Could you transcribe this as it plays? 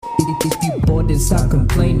If you bored, then stop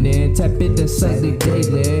complaining. Tap into Slightlee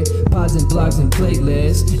daily. Pods and blogs and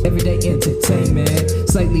playlists. Everyday entertainment.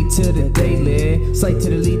 Slightly to the daily. Slight to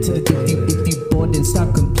the lead to the. If you bored, then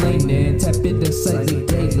stop complaining. Tap into Slightlee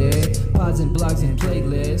daily. Pods and blogs and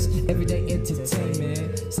playlists. Everyday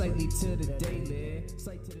entertainment. Slightly to the daily.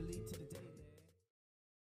 Slight to the lead to the daily.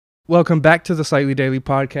 Welcome back to the Slightly Daily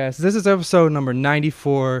Podcast. This is episode number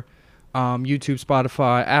 94. YouTube,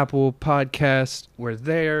 Spotify, Apple Podcast. We're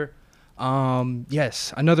there.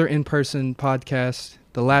 Yes, another in-person podcast.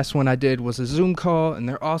 The last one I did was a Zoom call, and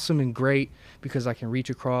they're awesome and great because I can reach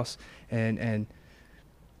across and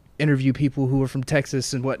interview people who are from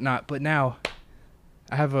Texas and whatnot. But now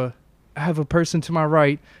I have a person to my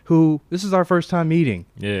right who this is our first time meeting.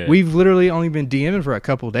 Yeah. We've literally only been DMing for a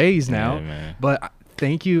couple days now. Yeah, man. But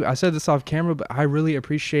thank you. I said this off camera, but I really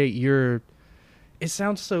appreciate your. It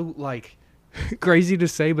sounds so like crazy to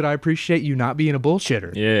say, but I appreciate you not being a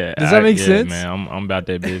bullshitter. Yeah. Does that make sense? Man, I'm about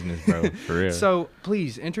that business, bro. For real. So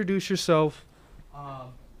please introduce yourself.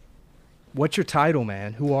 What's your title,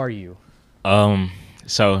 man? Who are you?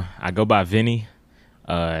 So I go by Vinny,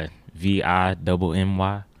 Vinny. I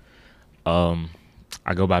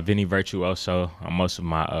go by Vinny Virtuoso on most of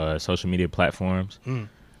my social media platforms.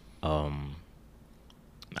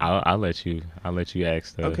 I'll let you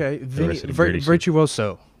ask the Okay, the Vinny, rest of the gritty shit.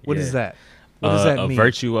 Virtuoso. What Yeah. is that? What does that A mean?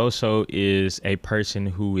 virtuoso is a person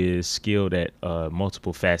who is skilled at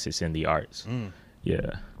multiple facets in the arts.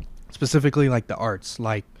 Yeah. Specifically, like the arts,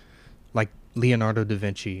 like Leonardo da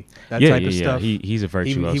Vinci, that yeah, type yeah, of yeah. stuff. He's a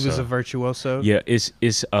virtuoso. He was a virtuoso. Yeah, it's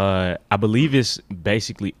I believe it's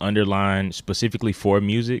basically underlined specifically for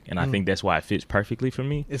music, and I think that's why it fits perfectly for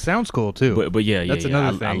me. It sounds cool too. But yeah, That's yeah,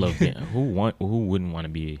 another I thing. love it. Who wouldn't want to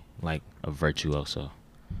be like a virtuoso?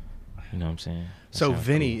 You know what I'm saying? That So sounds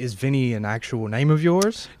Vinny, cool. is Vinny an actual name of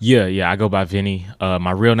yours? Yeah, I go by Vinny.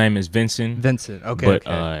 My real name is Vincent. Vincent. Okay. But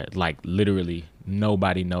okay. like literally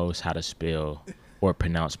nobody knows how to spell or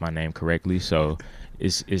pronounce my name correctly. So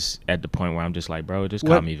it's at the point where I'm just like, bro, just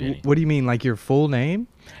call me Vinny. What do you mean, like your full name?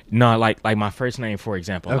 No, like my first name, for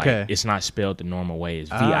example, Okay. like it's not spelled the normal way.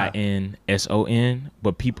 It's Ah. Vinson,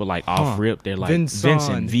 but people like off rip, they're like Vincent.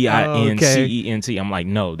 Vincent, Vincent. I'm like,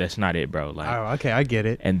 no, that's not it, bro. Like, Oh, okay, I get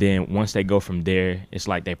it. and then once they go from there, it's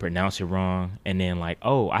like they pronounce it wrong, and then like,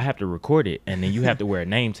 oh, I have to record it, and then you have to wear a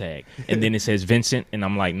name tag, and then it says Vincent, and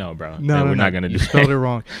I'm like, no, bro, No, we're not gonna you do spelled that. it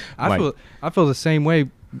wrong. I feel the same way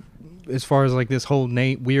as far as like this whole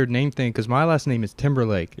weird name thing, because my last name is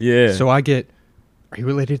Timberlake. Yeah. So I get, are you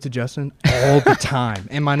related to Justin? All the time.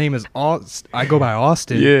 And my name is I go by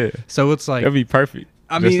Austin. Yeah. So it's like, That'd be perfect.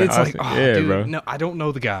 I mean, Justin it's like, Austin. oh, yeah, dude, bro. no, I don't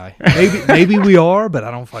know the guy. Maybe we are, but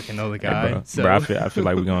I don't fucking know the guy. Yeah, bro. So. Bro, I feel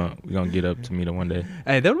like we're gonna get up to meet him one day.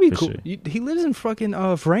 Hey, that would be For cool. sure. He lives in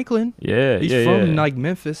fucking Franklin. Yeah, He's yeah, from yeah. like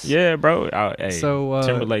Memphis. Yeah, bro. Hey, So,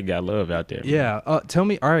 Timberlake got love out there. Yeah. Tell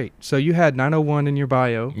me. All right. So you had 901 in your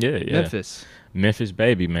bio. Yeah, yeah. Memphis.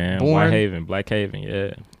 Baby, man. Born- Whitehaven, Blackhaven,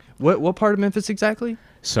 yeah. What part of Memphis exactly?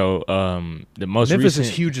 So, the most Memphis recent,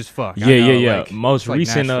 is huge as fuck. I Yeah, know, yeah. like, Most it's like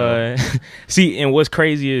recent, Nashville. see, and what's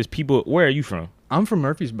crazy is people. Where are you from? I'm from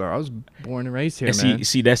Murfreesboro. I was born and raised here, And man.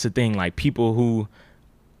 see, that's the thing. Like people who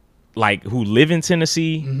live in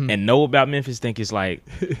Tennessee and know about Memphis think it's like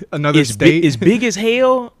Another it's state. it's big as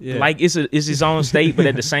hell. Yeah. Like it's its own state, but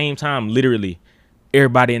at the same time, literally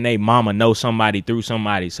everybody and their mama knows somebody through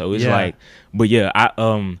somebody. So it's Yeah. like, but yeah,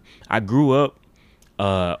 I grew up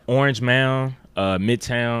Orange Mound,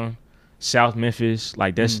 Midtown, South Memphis.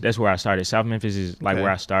 Like that's where I started. South Memphis is like Okay.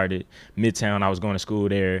 where I started. Midtown, I was going to school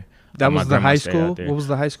there. That My was the grandma high stayed school. out there. What was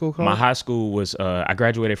the high school called? My high school was I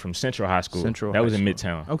graduated from Central High School. Central that was High in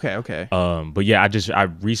School. Midtown. Okay. But yeah,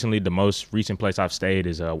 the most recent place I've stayed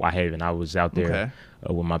is Whitehaven. I was out there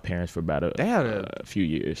Okay. with my parents for about They had a few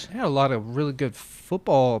years. They had a lot of really good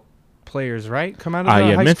football players, right? Come out of the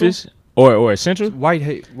Yeah, high Memphis school? or Central.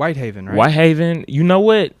 Whitehaven, right? Whitehaven. You know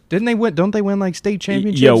what? Didn't they win? Don't they win like state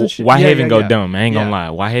championships? Yo, and shit? Whitehaven go yeah. dumb. I ain't gonna Yeah. lie.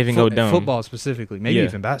 Whitehaven go dumb. Football specifically, maybe Yeah.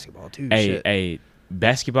 even basketball too. Hey, Shit.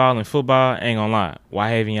 basketball and football, ain't gonna lie.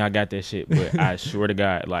 Whitehaven, y'all got that shit. But I swear to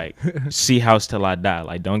God, like, see house till I die.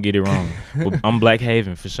 Like, don't get it wrong. But I'm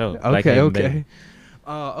Blackhaven for sure. Blackhaven, baby.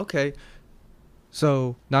 Okay.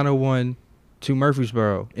 So 901 to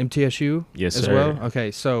Murfreesboro, MTSU. Yes, as sir. well.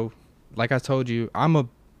 Okay, so like I told you, I'm a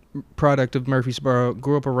product of Murfreesboro.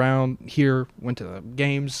 Grew up around here. Went to the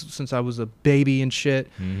games since I was a baby and shit.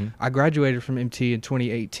 I graduated from MT in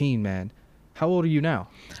 2018. Man, how old are you now?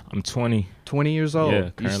 I'm 20. 20 years old. Yeah,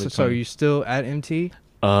 currently So 20. you still at MT?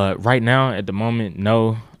 Right now, at the moment,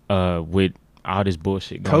 no. With all this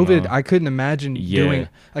bullshit going COVID, on. I couldn't imagine Yeah. doing,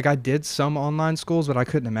 like, I did some online schools, but I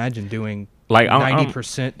couldn't imagine doing Like,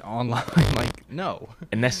 90% online. Like, no.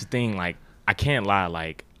 and that's the thing. Like, I can't lie.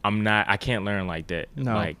 Like, I can't learn like that.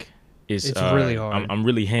 No. Like, it's really hard. I'm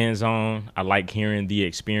really hands on. I like hearing the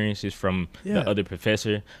experiences from Yeah. the other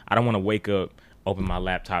professor. I don't want to wake up, open my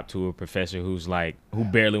laptop to a professor who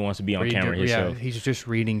barely wants to be on camera himself. Yeah, he's just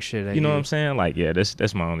reading shit at You know what I'm saying? Like, yeah,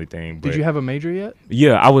 that's my only thing. But Did you have a major yet?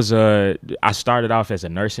 yeah, I started off as a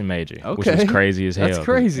nursing major, which was Okay. crazy as hell. That's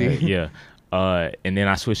crazy. Yeah. And then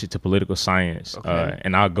I switched it to political science. Okay.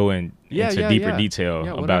 And I'll go into deeper detail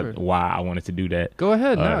Yeah, about whatever. why I wanted to do that. Go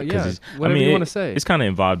ahead now, 'cause yeah. it's- Whatever you want to say. It's kind of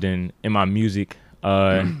involved in my music.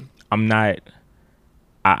 I'm not.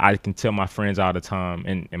 I can tell my friends all the time,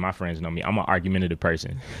 and my friends know me. I'm an argumentative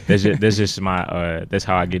person. That's just my that's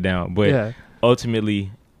how I get down. But Yeah.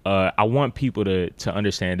 ultimately, I want people to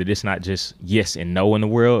understand that it's not just yes and no in the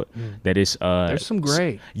world. That it's There's some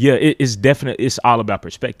gray. Yeah, it's definitely, it's all about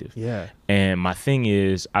perspective. Yeah. And my thing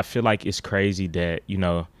is, I feel like it's crazy that, you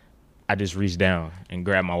know, I just reached down and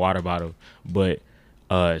grabbed my water bottle, but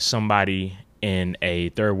somebody in a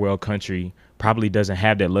third world country probably doesn't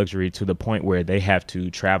have that luxury to the point where they have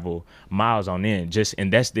to travel miles on end,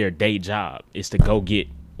 and that's their day job, is to go get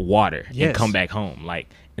water and Yes. come back home. Like,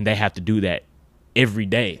 and they have to do that every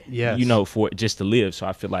day, Yes. you know, for just to live. So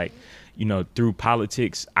I feel like, you know, through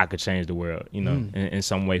politics, I could change the world, you know, in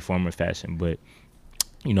some way, form, or fashion. But,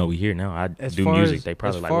 you know, we here now. I do music. They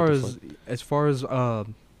probably like, what the fuck? As far as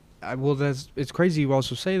it's crazy you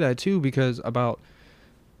also say that too, because about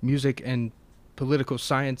music and political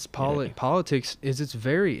science, politics it's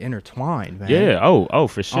very intertwined, man. Yeah. Oh,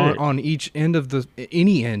 for sure. On each end of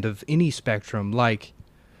any spectrum. Like,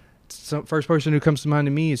 first person who comes to mind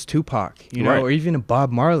to me is Tupac, you know, Right. or even Bob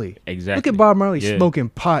Marley. Exactly. Look at Bob Marley Yeah. smoking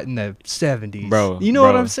pot in the 70s, Bro, You know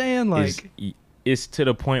what I'm saying? Like, it's to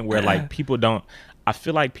the point where, like, people don't. I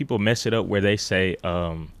feel like people mess it up where they say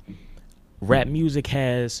rap music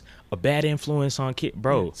has a bad influence on kids.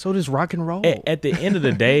 Bro, so does rock and roll. at the end of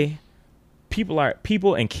the day,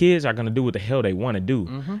 people and kids are gonna do what the hell they want to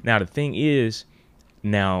do. Now the thing is,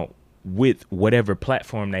 now with whatever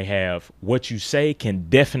platform they have, what you say can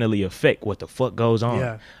definitely affect what the fuck goes on.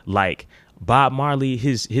 Yeah. Like Bob Marley,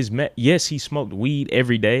 yes, he smoked weed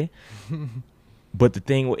every day. But the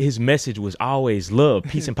thing, his message was always love,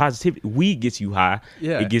 peace, and positivity. Weed gets you high.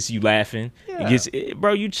 Yeah. It gets you laughing. Yeah.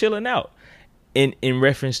 Bro, you chilling out. In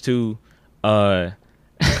reference to, I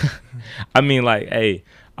mean, like, hey,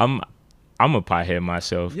 I'm a pothead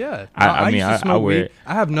myself. Yeah. I mean, used to I smoke wear. weed.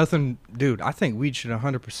 I have nothing, dude. I think weed should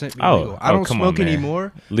 100% be Oh, legal. I don't come on, smoke man.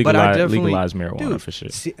 anymore, but I definitely legalize marijuana, dude, for sure.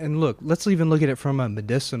 See, and look, let's even look at it from a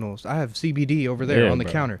medicinal. I have CBD over there Yeah, on the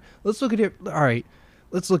bro. counter. Let's look at it. All right,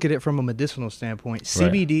 let's look at it from a medicinal standpoint.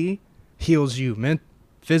 Right. CBD heals you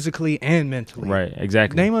physically and mentally. Right,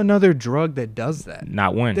 exactly. Name another drug that does that.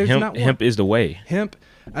 Not one. There's not one. Hemp is the way. Hemp,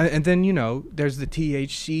 and then, you know, there's the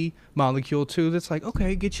THC molecule too. That's like,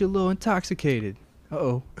 okay, get you a little intoxicated.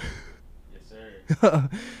 Uh-oh. Yes, sir.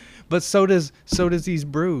 But so does these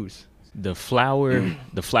brews. The flower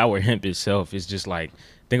hemp itself is just like,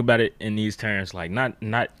 think about it in these terms, like not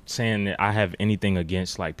saying that I have anything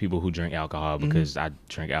against like people who drink alcohol, because I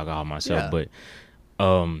drink alcohol myself, Yeah.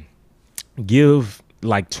 but give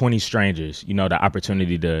like 20 strangers, you know, the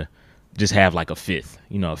opportunity to just have like a fifth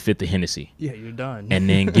of Hennessy. Yeah, you're done. And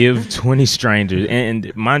then give 20 strangers,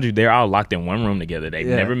 and mind you, they're all locked in one room together. They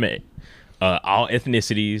Yeah. never met. All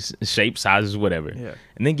ethnicities, shapes, sizes, whatever. Yeah.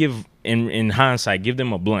 And then give, in hindsight, give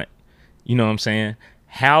them a blunt. You know what I'm saying?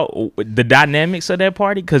 How the dynamics of that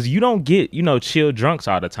party, because you don't get, chill drunks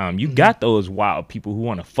all the time. You got those wild people who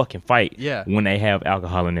want to fucking fight when they have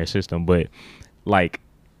alcohol in their system. But like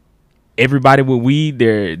everybody with weed,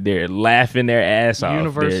 they're laughing their ass off.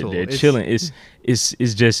 Universal. They're chilling. It's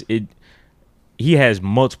just it. He has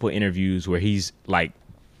multiple interviews where he's like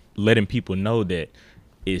letting people know that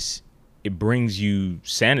it brings you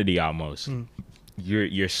sanity almost.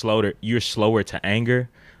 You're slower to anger.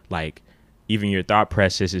 Like even your thought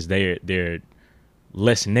processes, they're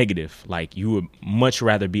less negative. Like you would much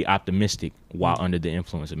rather be optimistic while under the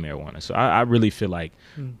influence of marijuana. So I really feel like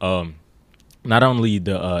not only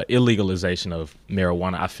the illegalization of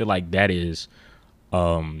marijuana, I feel like that is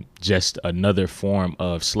just another form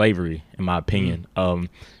of slavery, in my opinion. And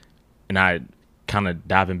I kind of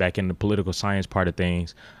diving back into the political science part of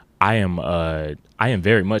things. I am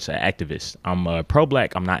very much an activist. I'm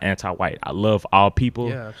pro-black. I'm not anti-white. I love all people,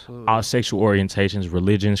 Yeah, absolutely. all sexual orientations,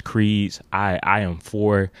 religions, creeds. I am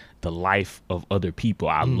for the life of other people.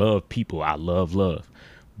 I love people. I love love.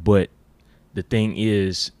 But the thing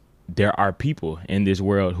is, there are people in this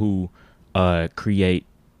world who create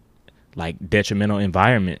like detrimental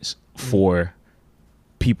environments for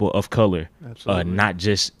people of color, not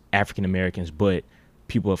just African Americans, but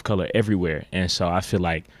people of color everywhere. And so I feel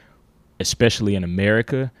like, especially in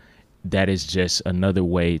America, that is just another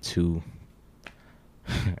way to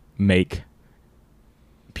make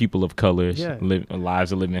people of color live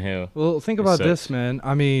lives of living hell. Well, think about this, man.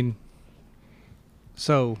 I mean,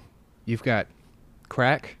 so you've got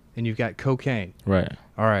crack and you've got cocaine. Right.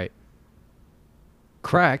 All right.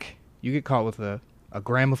 Crack, you get caught with a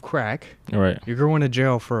gram of crack. Right. You're going to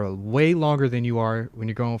jail for a way longer than you are when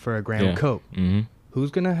you're going for a gram of coke. Mm-hmm. Who's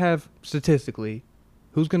going to have, statistically,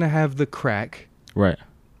 who's going to have the crack? Right.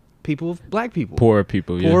 Black people. Poor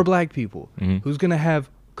people, Poor black people. Mm-hmm. Who's going to have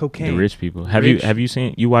cocaine? The rich people. Have you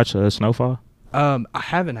seen, you watch Snowfall? I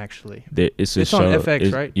haven't actually. It's on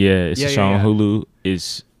FX, right? Yeah, it's a show on Hulu.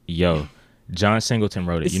 It's, John Singleton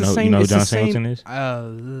wrote it. You know who John Singleton is?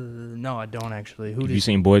 No, I don't actually. Who have you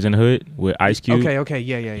seen Boys in the Hood with Ice Cube? Okay,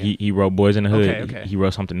 yeah. He wrote Boys in the Hood. Okay. He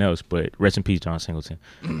wrote something else, but rest in peace, John Singleton.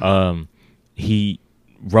 He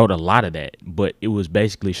wrote a lot of that, but it was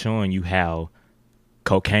basically showing you how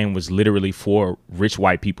cocaine was literally for rich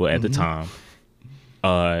white people at the time.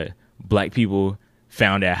 Black people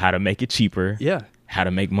found out how to make it cheaper. Yeah. How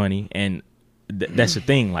to make money, and that's the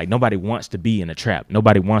thing. Like, nobody wants to be in a trap.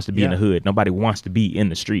 Nobody wants to be in the hood. Nobody wants to be in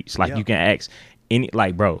the streets. Like, you can ask any,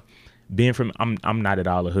 like, bro, being from, I'm not at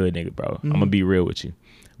all a hood nigga, bro. I'm gonna be real with you,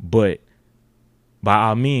 but by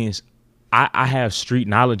all means, I have street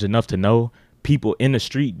knowledge enough to know people in the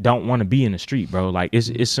street don't want to be in the street, bro. Like,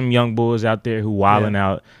 it's some young boys out there who wilding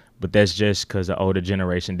out, but that's just because the older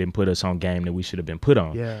generation didn't put us on game that we should have been put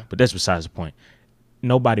on. Yeah. But that's besides the point.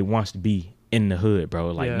 Nobody wants to be in the hood,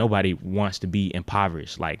 bro. Like, nobody wants to be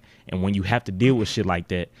impoverished. Like, and when you have to deal with shit like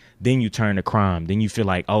that, then you turn to crime. Then you feel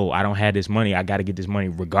like, oh, I don't have this money. I got to get this money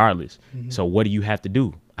regardless. So what do you have to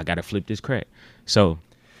do? I got to flip this crack. So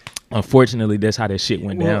unfortunately, that's how that shit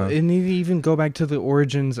went down. And even go back to the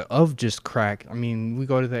origins of just crack. I mean, we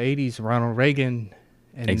go to the 80s, Ronald Reagan.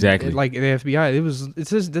 And exactly. Like the FBI.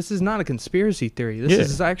 This is not a conspiracy theory. This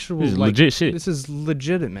is actual, this is like, legit shit. This is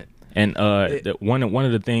legitimate. And one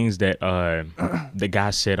of the things that the guy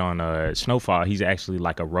said on Snowfall, he's actually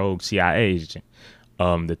like a rogue CIA agent.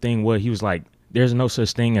 The thing was, he was like, there's no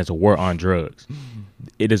such thing as a war on drugs.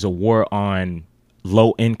 It is a war on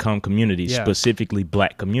low income communities, specifically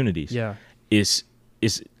black communities. Yeah. It's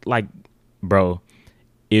like, bro,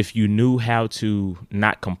 if you knew how to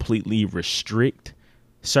not completely restrict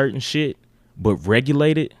certain shit, but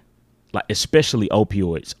regulate it, like especially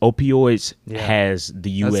opioids. Opioids has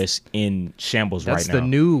the U.S. in shambles right now. That's the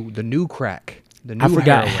new crack. The new I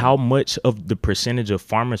forgot heroin. how much of the percentage of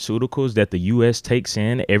pharmaceuticals that the U.S. takes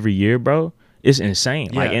in every year, bro. It's insane.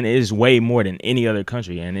 Yeah. Like, and it is way more than any other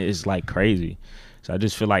country, and it's like crazy. So I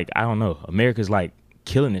just feel like, I don't know, America's like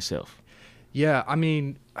killing itself. Yeah, I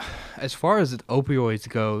mean, as far as opioids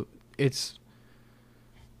go, it's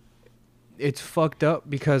fucked up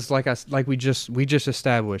because like we just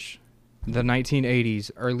established, the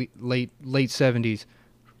 1980s, late 70s,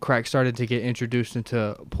 crack started to get introduced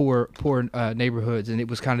into poor neighborhoods, and it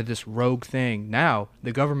was kind of this rogue thing. Now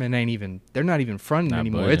the government they're not even fronting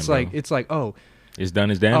anymore. Budging, it's like, oh, it's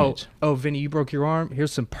done its damage. Oh, Vinny, you broke your arm.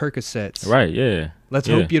 Here's some Percocets. Right, yeah. Let's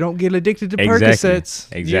hope you don't get addicted to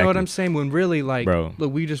Percocets. You know what I'm saying? When really, like, bro,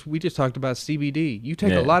 look, we just talked about CBD. You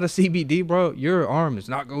take a lot of CBD, bro, your arm is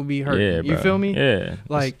not gonna be hurt. Yeah, you feel me? Yeah.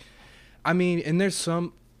 Like, I mean, and there's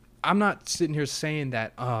some. I'm not sitting here saying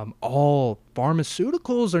that all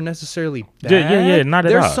pharmaceuticals are necessarily bad. Yeah, not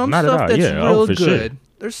at all. There's some not stuff that's real good. Sure.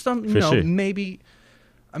 There's some, maybe.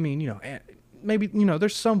 I mean,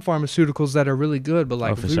 there's some pharmaceuticals that are really good, but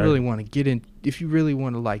like, if you really want to get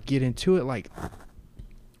into it, like,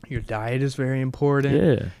 your diet is very important.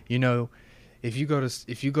 Yeah. You know, if you go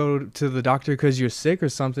to the doctor because you're sick or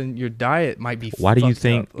something, your diet might be. Why do you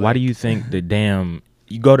think? Up. Why do you think the damn?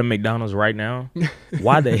 You go to McDonald's right now.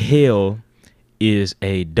 Why the hell is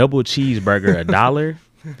a double cheeseburger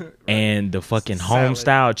 $1 and the fucking home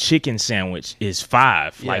style chicken sandwich is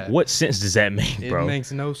 $5? Like, what sense does that make, bro? It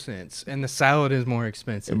makes no sense. And the salad is more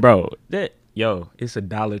expensive, bro. It's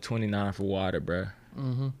 $1.29 for water, bro.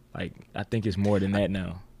 Mm-hmm. Like, I think it's more than that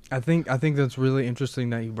now. I think that's really interesting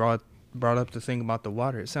that you brought up the thing about the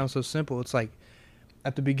water. It sounds so simple. It's like,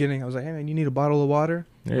 at the beginning, I was like, hey man, you need a bottle of water.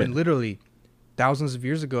 Yeah. When literally thousands of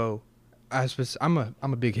years ago, I'm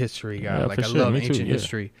a big history guy. Yeah, like, I love ancient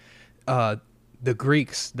history. The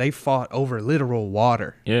Greeks, they fought over literal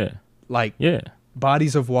water. Yeah. Like,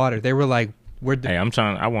 bodies of water. They were like, I want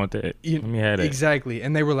that. Let me have that. Exactly.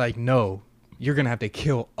 And they were like, no, you're gonna have to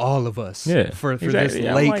kill all of us for exactly. this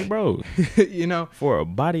Yeah, lake, I'm like, bro. you know, For a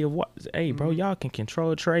body of water, hey, bro, y'all can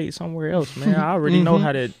control trade somewhere else, man. I already know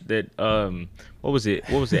how what was it?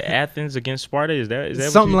 Athens against Sparta? Is that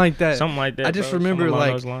something like that? Something like that. I just bro. remember Something along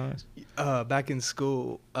like those lines. back in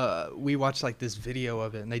school, we watched like this video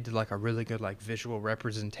of it, and they did like a really good like visual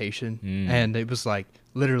representation, and it was like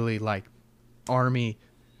literally like army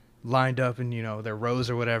lined up in, you know, their rows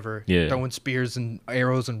or whatever, throwing spears and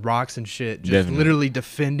arrows and rocks and shit, just literally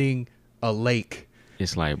defending a lake.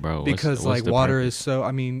 It's like, bro, because what's like the water purpose? is so.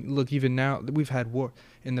 I mean, look, even now we've had war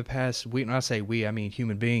in the past. When I say we, I mean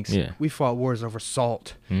human beings. Yeah. We fought wars over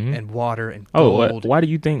salt and water and Oh, gold. why do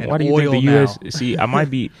you think? Why do you think the oil U.S. now. See, I might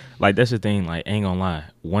be like, that's the thing. Like, ain't gonna lie.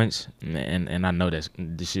 Once, and I know this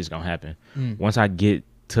shit's gonna happen. Once I get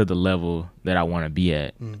to the level that I want to be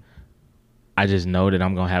at, I just know that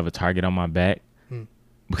I'm gonna have a target on my back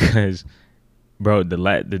because, bro,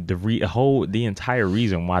 the entire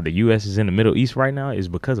reason why the U.S. is in the Middle East right now is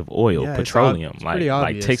because of oil, petroleum, it's like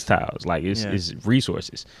obvious. textiles, like it's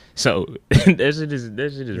resources. So that shit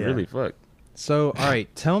is really fucked. So, all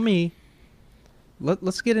right, tell me.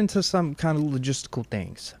 Let's get into some kind of logistical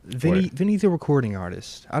things. Vinny, the recording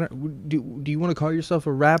artist. Do you want to call yourself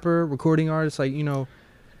a rapper, recording artist? Like, you know,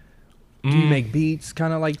 do you make beats?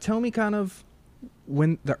 Kind of like, tell me kind of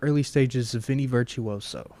when the early stages of Vinny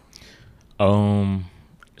Virtuoso.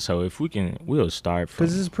 So if we'll start from,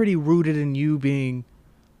 because this is pretty rooted in you being.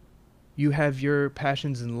 You have your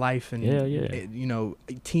passions in life and you know,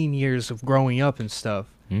 teen years of growing up and stuff.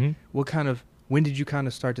 When did you kind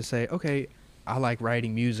of start to say, okay, I like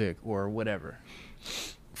writing music or whatever?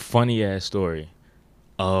 Funny ass story.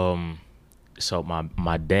 So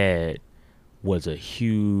my dad was a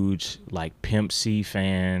huge like Pimp C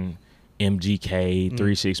fan, MGK,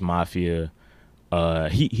 3 6 Mafia.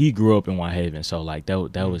 He grew up in White Haven, so like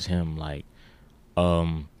that was him. Like,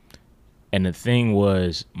 and the thing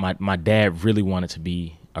was, my dad really wanted to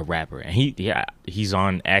be a rapper, and he's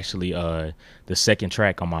on actually the second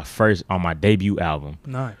track on my debut album.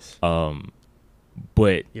 Nice.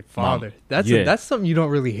 But your father, that's something you don't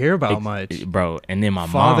really hear about much, bro. And then my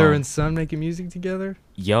father mom and son making music together.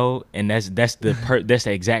 And that's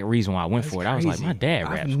the exact reason why I went for it. I was like, my dad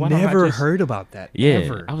raps. I've never heard about that.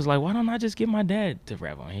 Ever. I was like, why don't I just get my dad to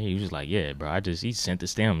rap on here? He was like, yeah, bro. He sent the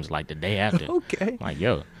stems like the day after. Okay. I'm like,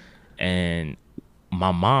 yo. And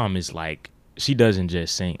my mom is like, she doesn't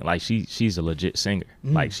just sing. Like she's a legit singer.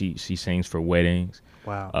 Like she sings for weddings.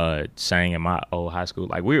 Wow. Sang in my old high school.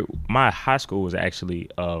 Like my high school was actually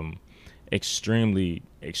extremely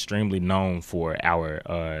known for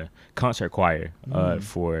our concert choir.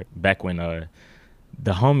 For back when the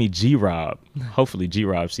homie G-Rob, hopefully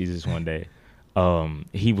G-Rob sees this one day.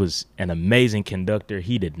 He was an amazing conductor.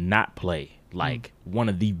 He did not play. Like one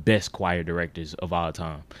of the best choir directors of all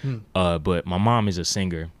time. But my mom is a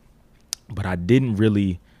singer, but I didn't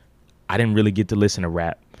really get to listen to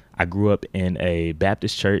rap. I grew up in a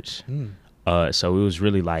Baptist church, so it was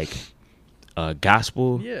really like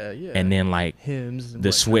gospel, and then like hymns, and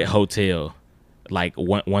the Sweat Hotel. Like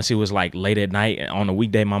once it was like late at night on a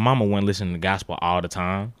weekday, my mama wasn't listening to gospel all the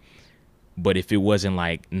time. But if it wasn't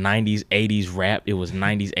like 90s, 80s rap, it was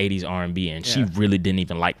 90s, 80s R&B, and she really didn't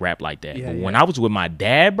even like rap like that. But when I was with my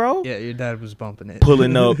dad, bro, your dad was bumping it,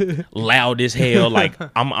 pulling up loud as hell. Like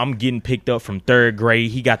I'm getting picked up from 3rd grade.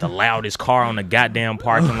 He got the loudest car on the goddamn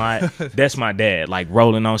parking lot. That's my dad, like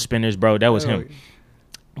rolling on spinners, bro. That was him.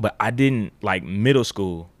 But I didn't like middle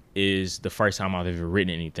school is the first time I've ever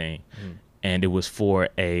written anything, and it was for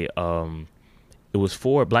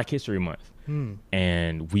Black History Month.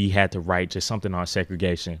 And we had to write just something on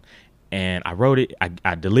segregation, and I wrote it.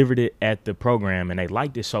 I delivered it at the program, and they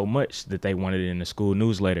liked it so much that they wanted it in the school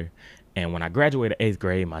newsletter. And when I graduated 8th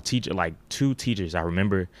grade, my teacher, like 2 teachers, I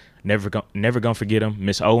remember, never gonna forget them,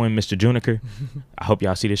 Miss Owen, Mr. Juniker. I hope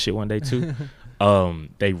y'all see this shit one day too.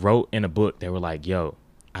 They wrote in a book. They were like, "Yo,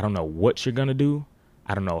 I don't know what you're gonna do.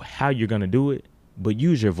 I don't know how you're gonna do it, but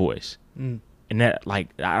use your voice." And that, like,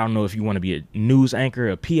 I don't know if you want to be a news anchor,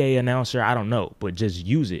 a PA announcer, I don't know, but just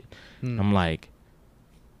use it. I'm like,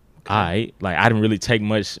 all right. Like, I didn't really take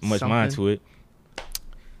much mind to it.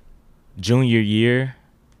 Junior year,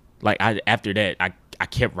 like, after that, I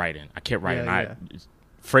kept writing.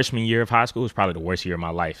 Freshman year of high school was probably the worst year of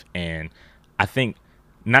my life. And I think,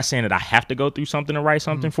 not saying that I have to go through something to write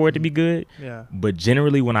something for it to be good, but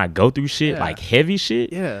generally when I go through shit, like heavy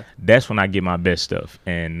shit, that's when I get my best stuff.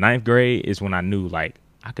 And 9th grade is when I knew, like,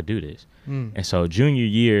 I could do this. And so junior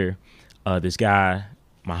year, this guy,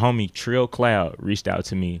 my homie Trill Cloud, reached out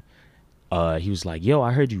to me. He was like, yo,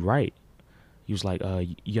 I heard you write. He was like,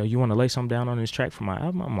 yo, you want to lay something down on this track for my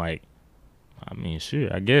album? I'm like, I mean,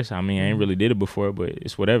 sure, I guess. I mean, I ain't really did it before, but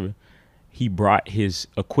it's whatever. He brought his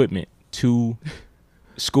equipment to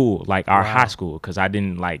school, like our high school, because I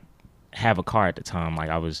didn't like have a car at the time. Like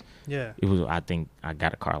I think I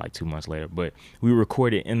got a car like 2 months later, but we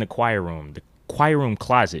recorded in the choir room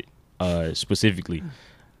closet, specifically.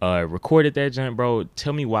 Recorded that junk, bro.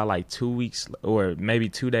 Tell me why like 2 weeks or maybe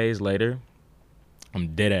 2 days later,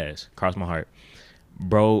 I'm dead ass, cross my heart.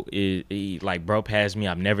 Bro, bro passed me.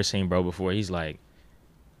 I've never seen bro before. He's like,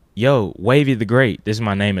 yo, Wavy the Great. This is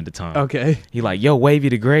my name at the time. Okay. He like, yo, Wavy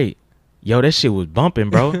the Great. Yo, that shit was bumping,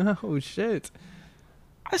 bro. Oh, shit.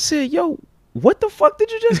 I said, yo, what the fuck did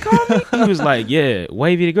you just call me? He was like, yeah,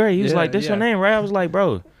 Wavy the Great. He was like, that's your name, right? I was like,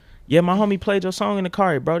 bro, yeah, my homie played your song in the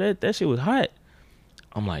car, bro. That shit was hot.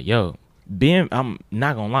 I'm like, yo, I'm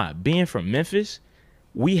not gonna lie, being from Memphis,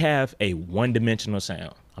 we have a one-dimensional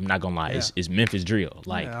sound. I'm not gonna lie, it's Memphis drill.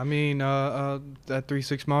 Like, I mean, that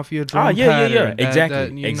 3-6 Mafia drum. Oh yeah,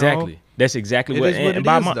 pattern, exactly. That's exactly what. And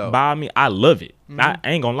by me, I love it. I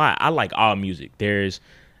ain't gonna lie, I like all music. There's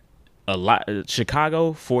a lot.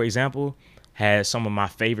 Chicago, for example, has some of my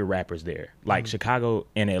favorite rappers there. Like Chicago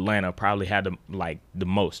and Atlanta probably had the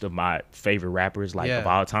most of my favorite rappers of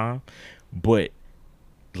all time. But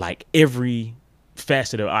like every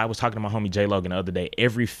facet of, I was talking to my homie J Logan the other day,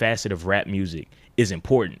 every facet of rap music is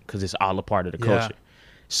important because it's all a part of the culture.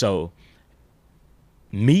 So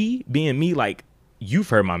me being me, like, you've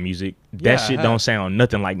heard my music, that shit don't sound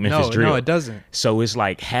nothing like Memphis drill. No, it doesn't. So it's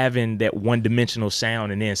like having that one-dimensional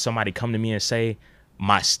sound, and then somebody come to me and say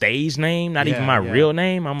my stage name, not even my real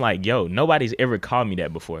name. I'm like, yo, nobody's ever called me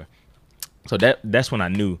that before. So that's when I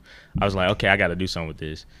knew. I was like, okay, I got to do something with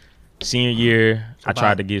this. Senior year, I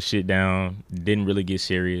tried to get shit down, didn't really get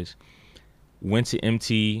serious. Went to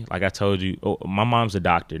MT, like I told you. Oh, my mom's a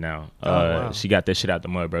doctor now. Wow. She got that shit out the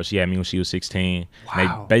mud, bro. She had me when she was 16. Wow.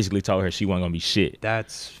 They basically told her she wasn't gonna be shit.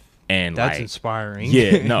 That's like, inspiring.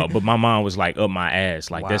 Yeah, no, but my mom was like up my ass.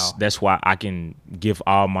 Like that's why I can give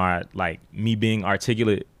all my, like, me being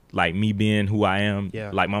articulate, like me being who I am. Yeah.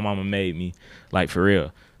 Like my mama made me, like, for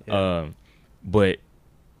real. Yeah. But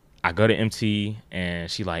I go to MT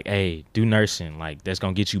and she like, hey, do nursing. Like, that's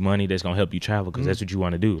going to get you money. That's going to help you travel because that's what you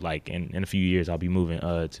want to do. Like, in a few years, I'll be moving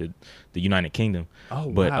to the United Kingdom.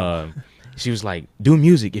 Oh, but wow. She was like, do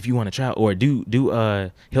music if you want to travel, or do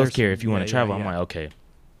healthcare if you want to travel. I'm like, okay.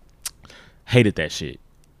 Hated that shit.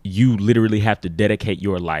 You literally have to dedicate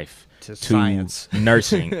your life to science,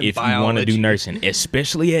 nursing, if you want to do nursing,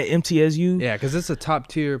 especially at MTSU. Yeah, because it's a top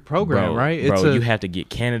tier program, bro, right? Bro, you have to get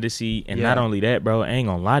candidacy, and not only that, bro, I ain't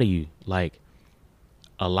gonna lie to you, like,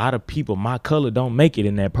 a lot of people my color don't make it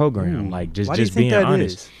in that program. Like, just being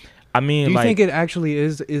honest. I mean, do you like, think it actually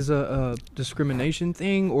is a discrimination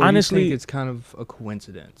thing, or honestly, do you think it's kind of a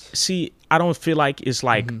coincidence? See, I don't feel like it's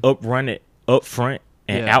like up front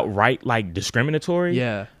and outright like discriminatory.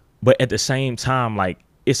 Yeah. But at the same time, like,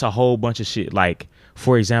 it's a whole bunch of shit. Like,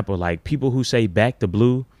 for example, like, people who say back to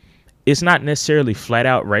blue, it's not necessarily flat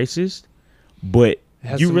out racist, but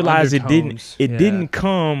you realize it didn't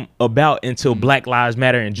come about until Black Lives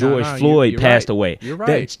Matter and George Floyd passed away. You're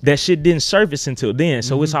right. That shit didn't surface until then.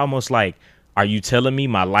 So it's almost like, are you telling me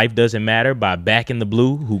my life doesn't matter by Back in the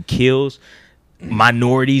Blue, who kills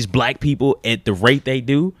minorities, black people at the rate they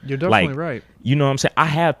do? You're definitely right. You know what I'm saying? I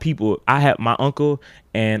have my uncle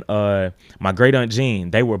and my great aunt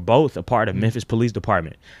Jean. They were both a part of Memphis Police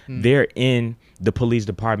Department. They're in the police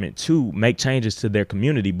department to make changes to their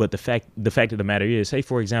community. But the fact of the matter is, say,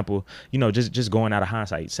 for example, you know, just going out of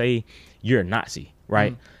hindsight, say you're a Nazi,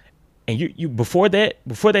 right? And you before that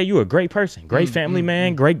you were a great person, great family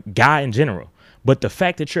man, great guy in general. But the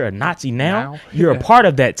fact that you're a Nazi now you're a part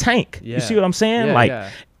of that tank. You see what I'm saying?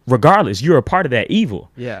 Regardless, you're a part of that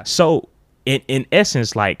evil. Yeah. So in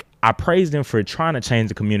essence, like, I praise them for trying to change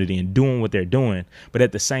the community and doing what they're doing, but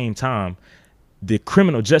at the same time, the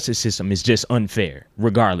criminal justice system is just unfair,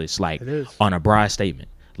 regardless, like, on a broad statement.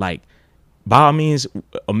 Like, by all means,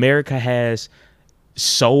 America has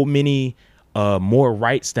so many more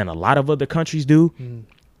rights than a lot of other countries do.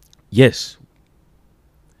 Yes,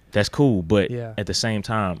 that's cool, but at the same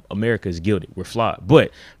time, America is guilty. We're flawed.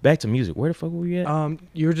 But back to music. Where the fuck were we at?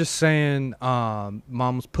 You were just saying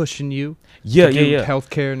mom's pushing you. Yeah.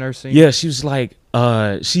 Healthcare, nursing. Yeah, she was like,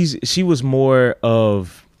 she was more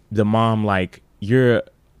of the mom, like, you're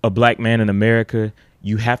a black man in America.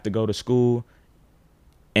 You have to go to school,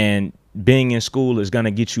 and being in school is gonna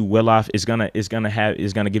get you well off. It's gonna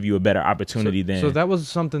give you a better opportunity than. So that was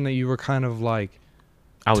something that you were kind of like.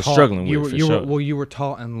 I was struggling with. You were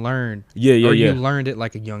taught and learned. Yeah. You learned it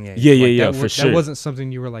like a young age. Yeah, for sure. That wasn't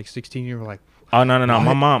something you were like 16. You were like, oh no.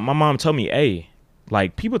 My mom told me, hey,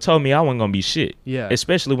 Like, people told me I wasn't gonna be shit. Yeah.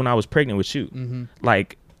 Especially when I was pregnant with you. Mm-hmm.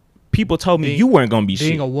 Like, people told me you weren't gonna be shit.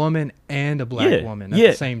 Being a woman and a black woman at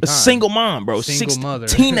the same time. A single mom, bro. Single mother.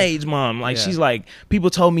 Teenage mom. Like, she's like, people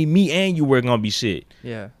told me and you weren't gonna be shit.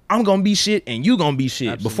 Yeah. I'm gonna be shit and you gonna be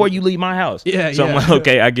shit before you leave my house. Yeah, so I'm like,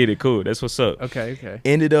 okay, I get it. Cool. That's what's up. Okay.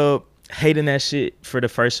 Ended up hating that shit for the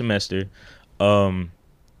first semester.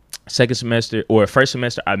 Second semester, or first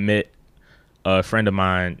semester, I met a friend of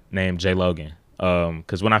mine named Jay Logan.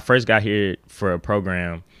 Because when I first got here for a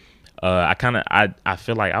program, I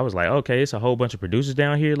feel like I was like, okay, it's a whole bunch of producers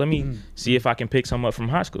down here. Let me see if I can pick some up from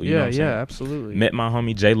high school. You know what I'm saying? Absolutely. Met my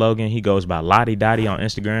homie Jay Logan. He goes by Lottie Dottie on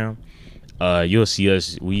Instagram. You'll see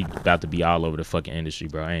us. We about to be all over the fucking industry,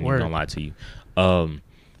 bro. I ain't even gonna lie to you.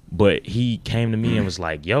 But he came to me and was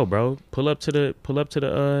like, "Yo, bro, pull up to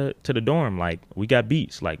the dorm. Like, we got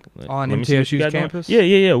beats. Like, on MTSU's campus.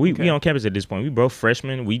 Yeah. We on campus at this point. We both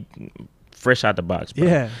freshmen. We fresh out the box, bro.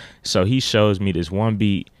 Yeah. So he shows me this one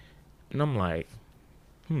beat, and I'm like,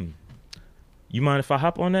 you mind if I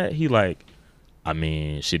hop on that? He like, I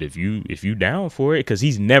mean, shit, if you down for it, because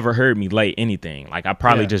he's never heard me lay anything. Like, I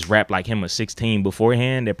probably just rapped like him a 16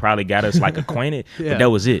 beforehand. That probably got us like acquainted, but that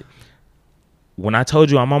was it. When I told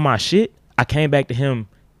you I'm on my shit, I came back to him,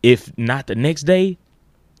 if not the next day,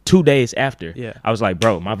 2 days after. Yeah. I was like,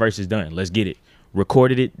 bro, my verse is done. Let's get it.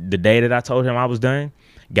 Recorded it the day that I told him I was done.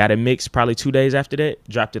 Got it mixed probably 2 days after that.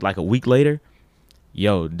 Dropped it like a week later.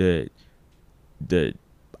 Yo, the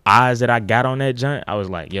eyes that I got on that joint, I was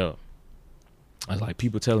like,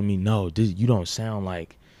 people telling me, no, you don't sound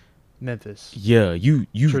like Memphis. Yeah, you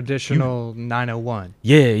traditional 901.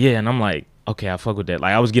 Yeah, and I'm like, okay, I fuck with that.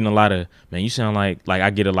 Like, I was getting a lot of, man, you sound like I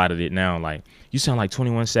get a lot of it now. Like, you sound like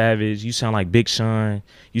 21 Savage. You sound like Big Sean.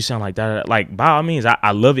 You sound like that. Like, by all means,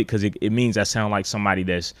 I love it because it means I sound like somebody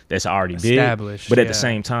that's already established. Big. But at the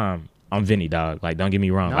same time, I'm Vinny, dog. Like, don't get me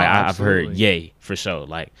wrong. No, like, I've absolutely. heard Ye for sure.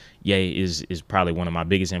 Like, Ye is probably one of my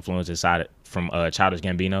biggest influences aside from Childish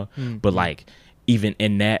Gambino. But like, even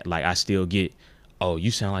in that, like, I still get, oh, you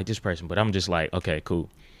sound like this person. But I'm just like, okay, cool.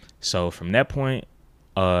 So from that point,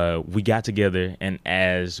 we got together, and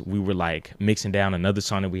as we were like mixing down another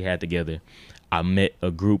song that we had together, I met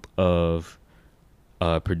a group of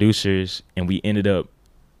producers, and we ended up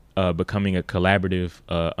becoming a collaborative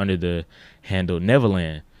under the handle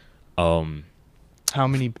Neverland. How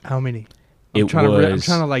many? I'm trying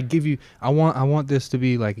to like give you. I want this to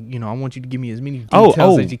be like, you know, I want you to give me as many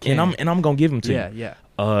details as you can. And I'm gonna give them to you.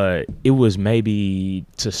 Yeah. It was maybe,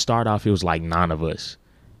 to start off, it was like 9 of us,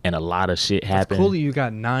 and a lot of shit happened. It's cool that you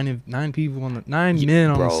got nine people on men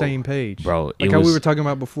on the same page, bro. Like how we were talking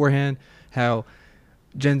about beforehand, how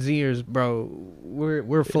Gen Zers, bro,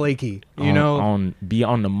 we're flaky, you know. On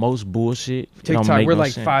the most bullshit. TikTok, we're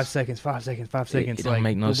like sense. 5 seconds. It don't like,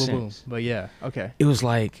 make no boom, boom, boom. sense. But yeah, okay. It was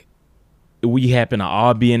like we happen to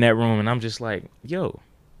all be in that room, and I'm just like, yo,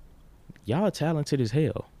 y'all are talented as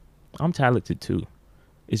hell. I'm talented too.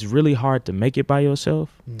 It's really hard to make it by yourself.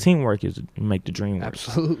 Teamwork is make the dream work.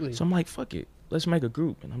 Absolutely. So I'm like, fuck it. Let's make a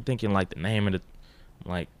group. And I'm thinking like the name of I'm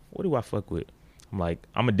like, what do I fuck with? I'm like,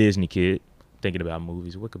 I'm a Disney kid thinking about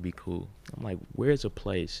movies. What could be cool? I'm like, where's a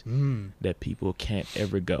place that people can't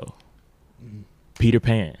ever go? Peter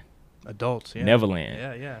Pan. Adults, yeah.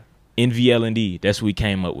 Neverland. Yeah. NVLND. That's what we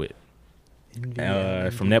came up with.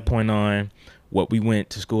 From that point on, we went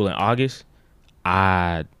to school in August,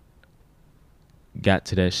 I got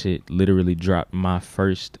to that shit, literally dropped my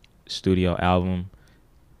first studio album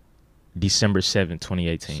December 7th,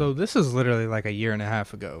 2018. So this is literally like a year and a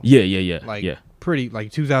half ago. Yeah. Like pretty,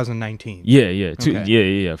 like 2019. Yeah. Okay.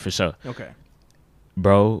 Yeah, for sure. Okay.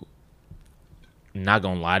 Bro, not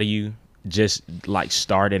gonna lie to you, just like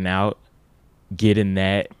starting out, getting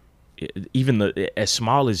that, even as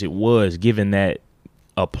small as it was, giving that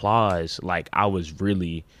applause, like I was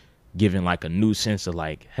really given like a new sense of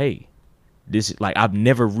like, hey, this is like, I've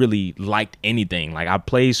never really liked anything. Like, I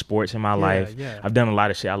played sports in my life. Yeah. I've done a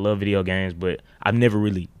lot of shit. I love video games, but I've never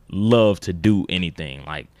really loved to do anything,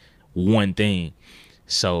 like one thing.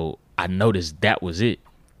 So I noticed that was it.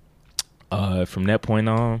 From that point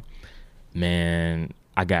on, man,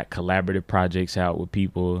 I got collaborative projects out with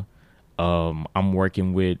people. I'm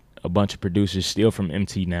working with a bunch of producers still from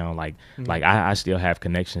MT now. Like I still have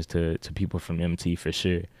connections to people from MT for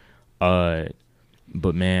sure. But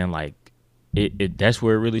man, like it that's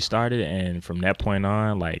where it really started, and from that point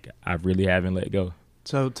on, like I really haven't let go.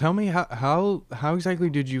 So tell me how exactly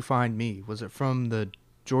did you find me? Was it from the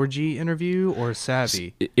Georgie interview or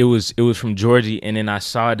Savvy? It was from Georgie, and then I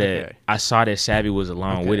saw that Okay. Savvy was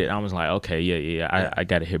along with Okay. it. I was like, okay, yeah. I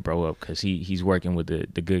gotta hit bro up because he's working with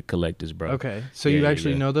the good collectors, bro. Okay, so Yeah, you yeah,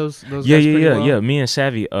 actually yeah. know those guys pretty well? Yeah. Me and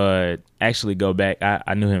Savvy actually go back.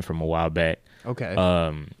 I knew him from a while back. Okay.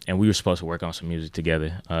 And we were supposed to work on some music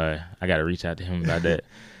together. I gotta reach out to him about that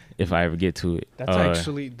if I ever get to it. That's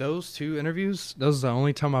actually those two interviews. Those are the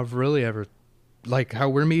only time I've really ever, like how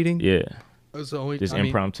we're meeting. yeah, It was the only. just I mean,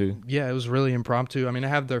 impromptu. yeah, it was really impromptu. I mean, I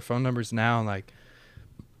have their phone numbers now. And like,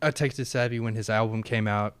 I texted Savvy when his album came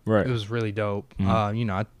out. Right. It was really dope. Mhm. You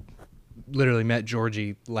know, I literally met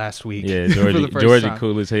Georgie last week. Yeah, for the first Georgie time.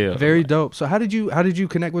 cool as hell. Very dope. So how did you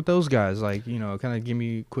connect with those guys? Like, you know, kind of give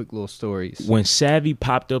me quick little stories. When Savvy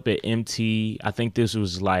popped up at MT, I think this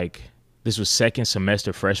was second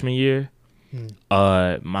semester freshman year.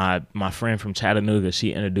 My friend from Chattanooga,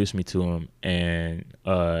 she introduced me to him, and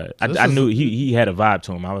I knew he had a vibe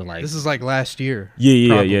to him. I was like, This is like last year. yeah,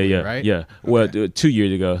 probably, right? yeah. Well, Okay. 2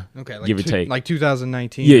 years ago, Okay, like give or take. like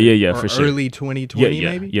 2019. Yeah, or for sure. Early 2020, yeah,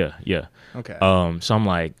 maybe. yeah. Okay. So I'm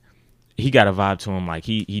like, he got a vibe to him. Like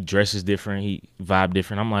he dresses different, he vibe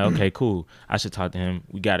different. I'm like, okay, cool. I should talk to him.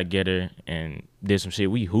 We got together and did some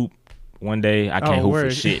shit. We hoop one day. I can't hoop word.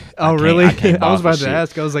 for shit. Oh, really? I was about to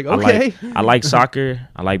ask. I was like, okay. I like soccer.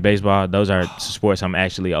 I like baseball. Those are sports I'm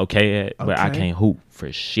actually okay at, but I Okay. can't hoop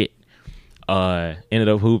for shit. Ended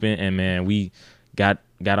up hooping, and man, we got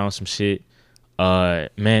on some shit.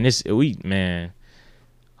 Man,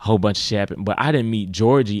 whole bunch of shit happened. But I didn't meet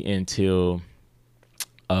Georgie until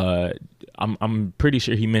I'm pretty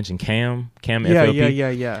sure he mentioned Cam Yeah,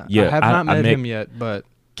 FLP. yeah. I have not met met him yet, but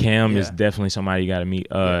Cam is Yeah. definitely somebody you got to meet.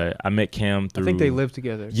 I met Cam through. I think they live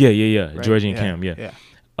together. Yeah. right? Georgie and Cam. Yeah. Yeah.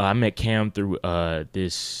 I met Cam through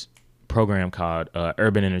this program called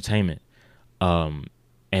Urban Entertainment, and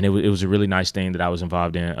it was a really nice thing that I was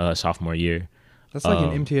involved in sophomore year. That's like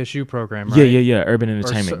an MTSU program, right? Yeah. Urban Or,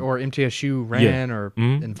 Entertainment. or MTSU ran or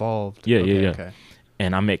Mhm. involved. Yeah, okay, yeah. Okay.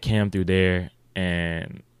 And I met Cam through there,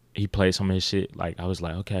 and he played some of his shit. Like I was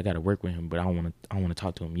like, okay, I got to work with him, but I don't want to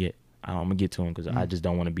talk to him yet. I'm gonna get to him because I just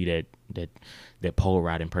don't want to be that pole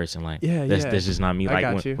riding person. Like that's just not me. I Like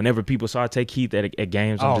got you. whenever people saw Take Keith at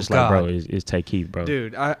games, I'm Oh, just like, bro, God. it's Take Keith, bro.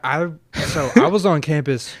 Dude, I was on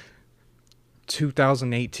campus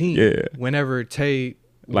 2018. Yeah. Whenever Tay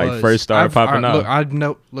Like, first started popping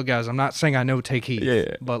off. Look, guys, I'm not saying I know Tay Keith.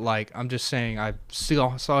 Yeah. But like, I'm just saying I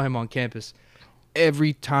still saw him on campus.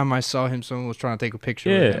 Every time I saw him, someone was trying to take a picture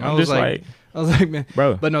Yeah, with him. I'm just like, I was like, man,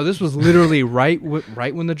 bro. But no, this was literally right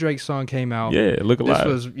when the Drake song came out. Yeah, Look Alive.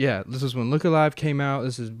 This was when Look Alive came out.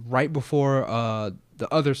 This is right before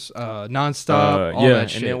the other Nonstop, all that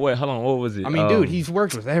shit. And then what? Hold on, what was it? I mean, dude, he's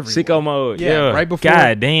worked with everyone. Sicko Mode. Yeah, Yeah, right before-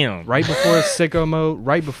 God damn. Right before Sicko Mode,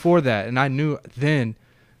 right before that, and I knew then.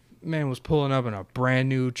 Man was pulling up in a brand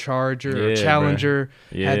new Charger or Yeah, Challenger,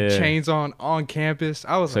 bro. Yeah. had chains on campus.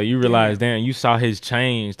 I was So like, you realized, damn, you saw his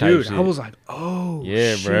change type dude, shit. I was like, oh,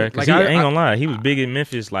 Yeah, shit. bro. Cause Like, I ain't gonna lie, he was big in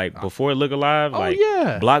Memphis, like before Look Alive, Oh, like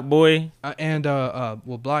yeah. Block Boy. And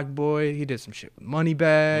Black Boy, he did some shit with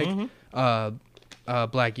Moneybag,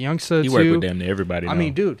 Black Youngster He too. worked with damn near everybody. I now.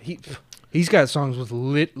 mean, dude, he's got songs with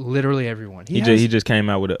literally everyone. He just came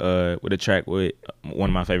out with a track with one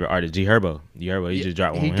of my favorite artists, G Herbo. He just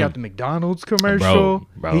dropped one. He with got him. the McDonald's commercial.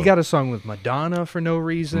 Bro. He got a song with Madonna for no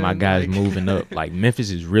reason. My guy's like, moving up. Like Memphis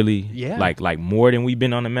is really Yeah. like more than we've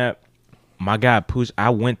been on the map. My guy Pooh, I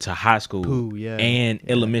went to high school Pooh, yeah. and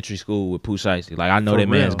elementary school with Pooh Slightlee. Like I know For that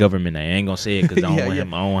man's real. government. I ain't gonna say it because I don't Yeah, want yeah.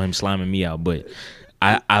 him. I don't want him slamming me out. But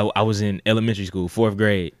I was in elementary school, 4th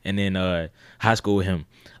grade, and then high school with him.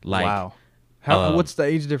 Like wow. What's the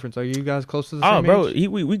age difference? Are you guys close to the oh, same bro, age?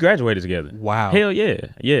 we graduated together. Wow. Hell yeah.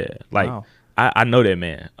 Like Wow. I know that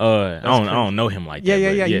man. I crazy. don't know him like Yeah, that. yeah,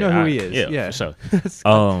 but yeah. You know who he I- is. Yeah. for sure. That's,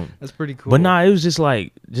 that's pretty cool. But nah, it was just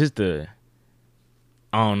like the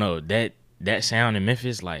I don't know that sound in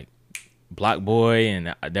Memphis, like Block Boy,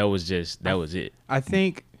 and that was it. I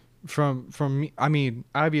think from me, I mean,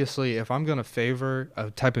 obviously, if I'm gonna favor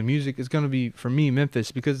a type of music, it's gonna be for me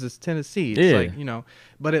Memphis because it's Tennessee. It's Yeah. like, you know,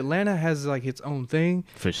 but Atlanta has like its own thing,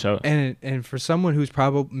 For sure. and for someone who's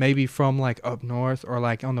probably maybe from like up north or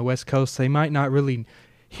like on the West Coast, they might not really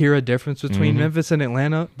hear a difference between Mhm. Memphis and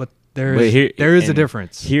Atlanta, but there But is there is a and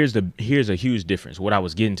difference. Here's a huge difference. What I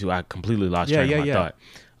was getting to, I completely lost track of my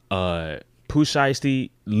thought. Pooh Shiesty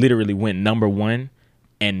literally went #1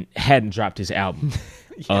 and hadn't dropped his album.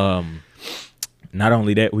 Not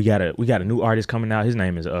only that, we got a new artist coming out. His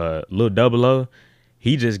name is Lil Double O.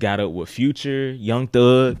 He just got up with Future, Young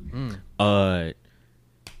Thug.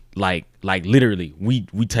 Like literally, we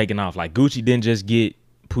taking off. Like Gucci didn't just get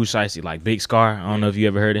Pooh Shiesty, like Big Scar. I don't know if you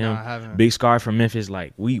ever heard of him. No, I haven't. Big Scar from Memphis.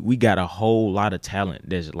 Like we got a whole lot of talent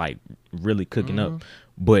that's like really cooking up.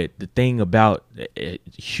 But the thing about a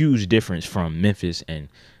huge difference from Memphis and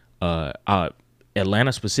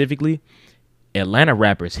Atlanta specifically, Atlanta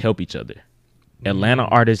rappers help each other. Atlanta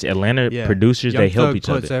artists, Atlanta producers, Young they help Thug each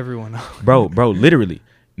other. puts everyone on. bro, literally.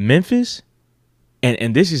 Memphis,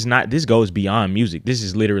 and this goes beyond music. This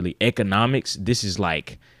is literally economics. This is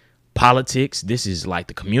like politics. This is like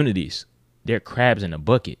the communities. They're crabs in a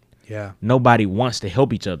bucket. Yeah. Nobody wants to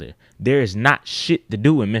help each other. There is not shit to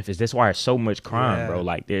do in Memphis. That's why there's so much crime, bro.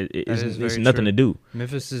 Like there's nothing to do.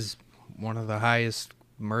 Memphis is one of the highest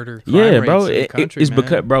murder crime rates bro. in the country, It's man.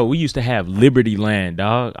 because, bro, we used to have Liberty Land,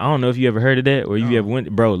 dog. I don't know if you ever heard of that or you ever went,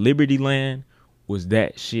 bro. Liberty Land was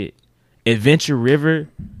that shit. Adventure River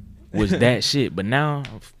was that shit. But now,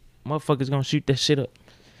 motherfuckers gonna shoot that shit up.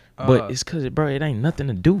 But it's cause, bro, it ain't nothing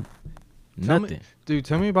to do. Nothing.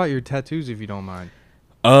 Tell me about your tattoos if you don't mind.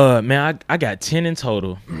 Man, I got 10 in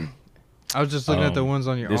total. I was just looking at the ones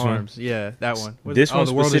on your this one? arms. Yeah, that one. This one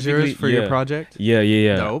The World Is Yours specifically, for your project?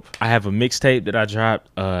 Yeah. Dope. I have a mixtape that I dropped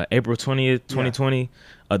April 20th, 2020.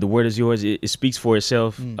 The Word Is Yours. It speaks for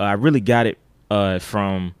itself. I really got it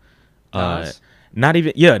from Nas? not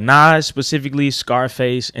even Nas specifically,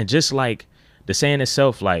 Scarface, and just like the saying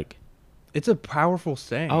itself, like It's a powerful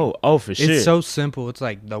saying. oh for sure. It's so simple. It's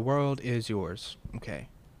like, the world is yours. Okay.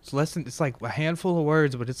 It's like a handful of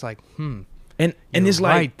words, but it's like, and it's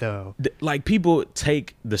like right, though. Like people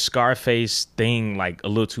take the Scarface thing like a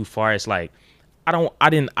little too far. It's like I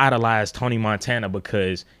didn't idolize Tony Montana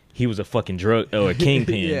because he was a fucking drug or a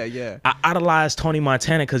kingpin. Yeah. I idolized Tony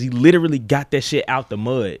Montana because he literally got that shit out the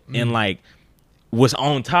mud and like was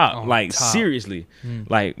on top. Seriously.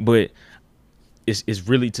 Like, but it's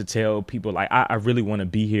really to tell people like I really want to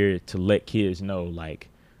be here to let kids know like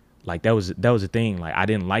that was the thing. Like I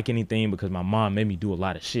didn't like anything because my mom made me do a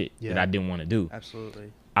lot of shit that I didn't want to do.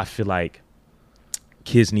 Absolutely. I feel like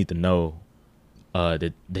kids need to know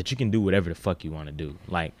that you can do whatever the fuck you want to do.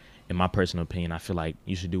 Like in my personal opinion, I feel like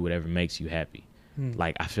you should do whatever makes you happy.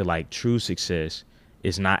 Like I feel like true success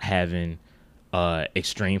is not having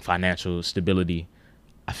extreme financial stability.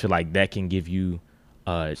 I feel like that can give you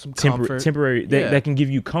temporary that can give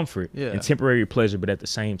you comfort and temporary pleasure, but at the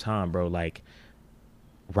same time, bro, like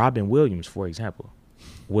Robin Williams, for example,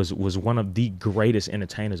 was one of the greatest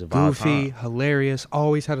entertainers of all time. Goofy, hilarious,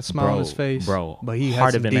 always had a smile on his face. Bro, but he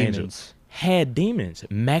Heart had some of an demons. Angel. Had demons.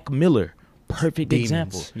 Mac Miller, perfect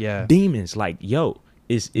example. Yeah. Demons, like, yo,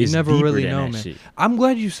 is You never deeper really than know, that man. shit. I'm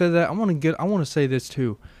glad you said that. I want to say this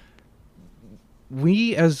too.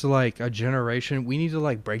 We as like a generation, we need to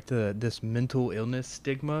like break this mental illness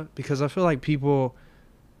stigma, because I feel like people.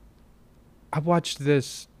 I watched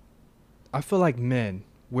this. I feel like men,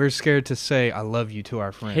 we're scared to say "I love you" to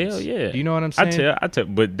our friends. Hell yeah. Do you know what I'm saying? I tell,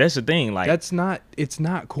 but that's the thing, like, It's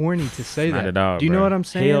not corny to say not that. at all, Do you know bro. what I'm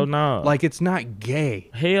saying? Hell no. Like, it's not gay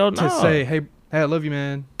hell no. to say, hey, I love you,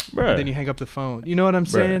 man. Bruh. And then you hang up the phone. You know what I'm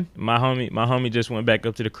saying? My homie just went back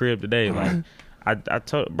up to the crib today. Like, I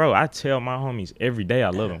tell my homies every day I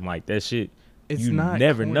love them. Like that shit. It's you not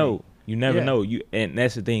never corny. know. You never know. And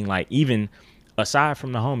that's the thing. Like even aside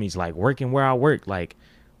from the homies, like working where I work, like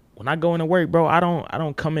when I go into work, bro, I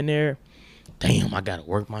don't come in there. Damn, I gotta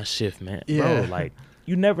work my shift, man. Yeah. Bro, like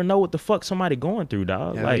you never know what the fuck somebody going through,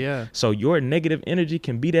 dog. Hell like yeah. so your negative energy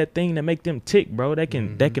can be that thing that make them tick, bro. That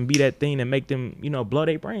can be that thing that make them, blow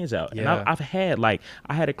their brains out. Yeah. And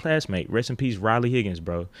I had a classmate, rest in peace, Riley Higgins,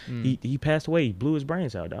 bro. He passed away. He blew his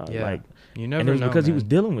brains out, dog. Yeah. Like You never and it was know, because he man. was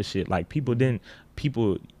dealing with shit. Like people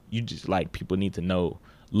need to know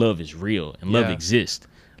love is real and love Yeah. exists.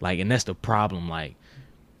 Like, and that's the problem. Like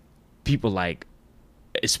people like,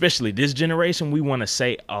 especially this generation, we want to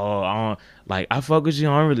say, I fuck with you,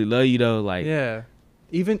 I don't really love you though. Like, Yeah.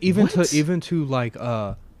 Even What? to like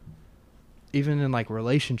even in like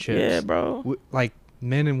relationships. yeah, bro. Like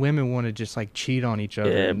men and women want to just like cheat on each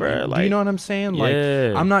other. Yeah, And, bro, do you like- know what I'm saying? Like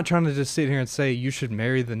Yeah. I'm not trying to just sit here and say you should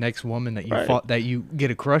marry the next woman that you Right. that you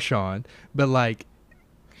get a crush on, but like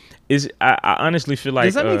I honestly feel like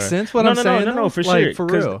does that make sense what no, I'm no, saying? No, though? for Like, sure. for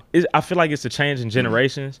 'Cause real. I feel like it's a change in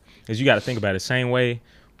generations. Because you got to think about it. Same way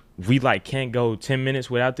we like can't go 10 minutes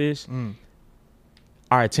without this.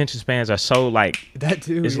 Our attention spans are so like That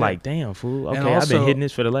too. it's yeah. like damn fool. Okay, And I've been also- hitting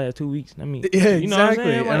this for the last 2 weeks. I mean, Yeah, you know what I'm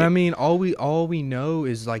exactly. saying? Like, And I mean, all we know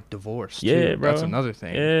is like divorce. yeah, too. bro. That's another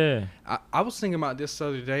thing. Yeah, I was thinking about this the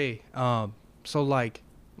other day. So like,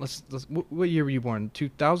 let's what year were you born?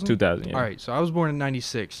 2000. 2000. Yeah. All right. So I was born in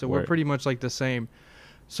 '96. So we're Word. pretty much like the same.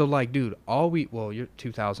 So like, dude, you're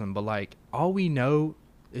 2000, but like, all we know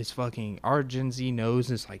is fucking our Gen Z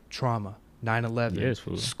knows is like trauma. 9/11, Yes,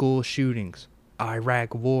 fool. school shootings,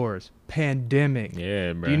 Iraq wars, pandemic.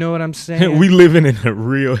 Yeah, bro. Do you know what I'm saying? We living in a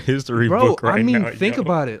real history book right now. Think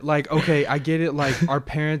about it. Like, okay, I get it. Like, our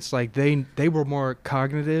parents, like, they were more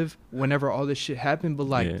cognitive whenever all this shit happened. But,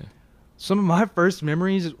 like, some of my first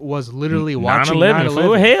memories was literally watching 9/11.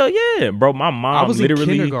 Fool. Hell yeah, bro. My mom was in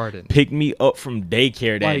literally kindergarten. picked me up from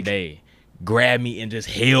daycare that Like, day. Grabbed me and just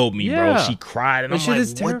held me, bro. She cried, and That I'm shit like,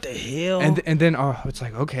 is what the hell? And then it's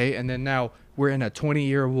like, okay, and then now we're in a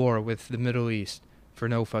 20-year war with the Middle East for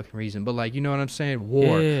no fucking reason. But, like, you know what I'm saying?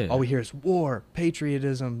 War. Yeah. All we hear is war,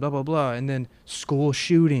 patriotism, blah blah blah, and then school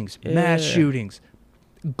shootings, mass shootings,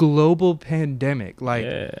 global pandemic.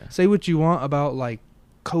 Like, say what you want about, like,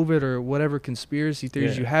 COVID or whatever conspiracy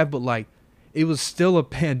theories you have, but, like, it was still a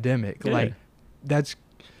pandemic. Like, that's,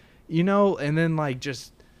 you know, and then, like,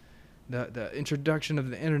 just the introduction of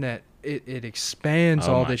the internet, it expands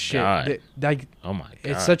all this shit. Like, oh my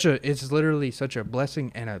god, it's literally such a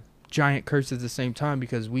blessing and a giant curse at the same time,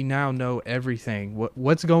 because we now know everything.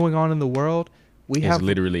 What's going on in the world? It's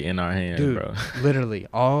literally in our hands, dude, bro. Literally,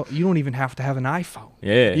 you don't even have to have an iPhone.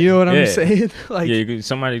 Yeah, you know what I'm saying? Like,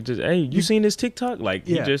 somebody just, hey, you seen this TikTok? Like,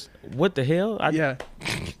 you just, what the hell?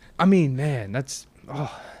 I mean, man, that's.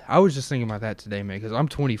 I was just thinking about that today, man, because I'm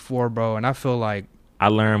 24, bro, and I feel like I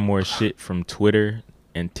learned more shit from Twitter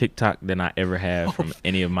and TikTok than I ever have from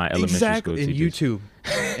any of my elementary school teachers. And YouTube.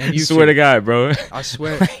 And YouTube. Swear to God, bro. I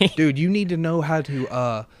swear. Dude, you need to know how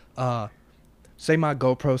to, say my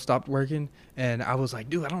GoPro stopped working, and I was like,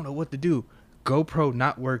 dude, I don't know what to do. GoPro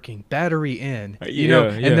not working, battery in, you know,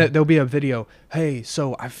 and there'll be a video. Hey,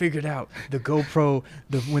 so I figured out the GoPro,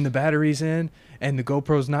 when the battery's in and the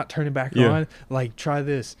GoPro's not turning back on, like, try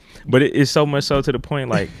this. But it's so much so to the point,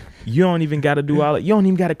 like, you don't even got to do all it. You don't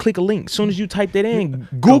even got to click a link. As soon as you type that in,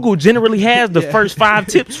 Google generally has the first 5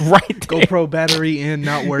 tips right there. GoPro battery in,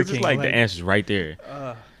 not working. It's like the answer's right there.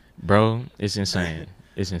 Bro, it's insane.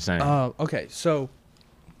 It's insane. Okay, so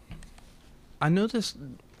I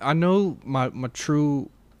know my true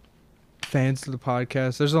fans of the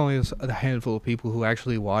podcast. There's only a handful of people who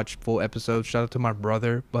actually watch full episodes. Shout out to my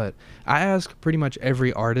brother. But I ask pretty much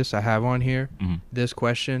every artist I have on here this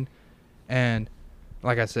question. And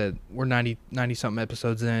like I said, we're 90 something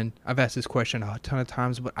episodes in. I've asked this question a ton of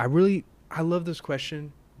times, but I love this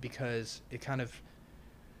question because it kind of,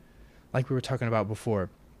 like we were talking about before,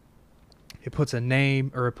 it puts a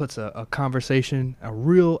name, or it puts a conversation, a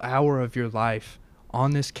real hour of your life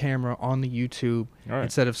on this camera, on the YouTube,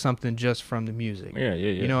 instead of something just from the music. Yeah.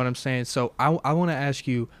 You know what I'm saying? So I want to ask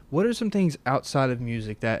you, what are some things outside of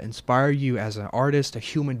music that inspire you as an artist, a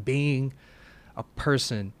human being, a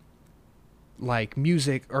person? Like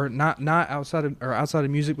music, or not outside of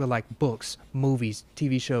music, but like books, movies,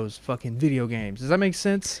 TV shows, fucking video games. Does that make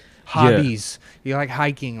sense? Hobbies. You like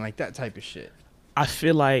hiking, like that type of shit. I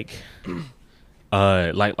feel like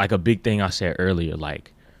like a big thing I said earlier,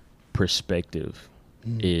 like perspective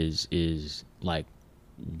is like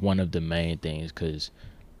one of the main things, because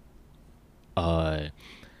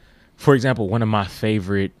for example, one of my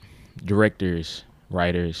favorite directors,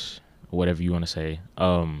 writers, whatever you want to say,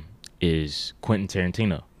 is Quentin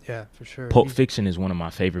Tarantino. Yeah, for sure. Pulp Fiction is one of my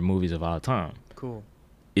favorite movies of all time. Cool.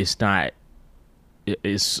 It's not.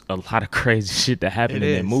 It's a lot of crazy shit that happened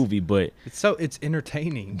in that movie, but it's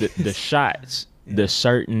entertaining. The shots, the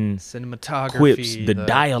certain cinematography, quips, the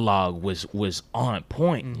dialogue was on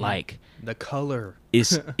point. Like the color.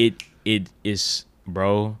 it is,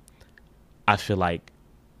 bro. I feel like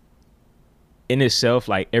in itself,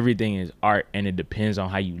 like, everything is art, and it depends on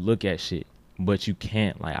how you look at shit. But you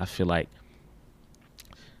can't, like, I feel like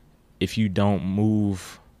if you don't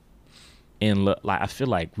move in, like, I feel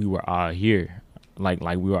like we were all here. Like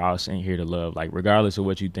we were all sent here to love. Like, regardless of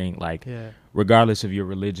what you think, like, regardless of your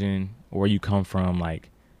religion or where you come from,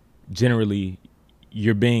 like, generally,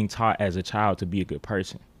 you're being taught as a child to be a good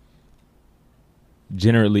person.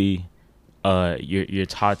 Generally, you're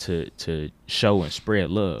taught to show and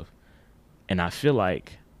spread love. And I feel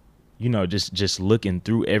like, you know, just looking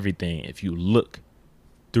through everything, if you look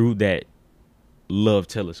through that love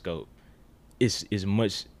telescope, it's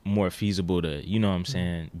much more feasible to, you know what I'm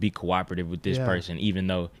saying, be cooperative with this person, even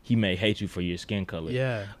though he may hate you for your skin color.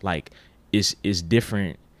 Yeah. Like, it's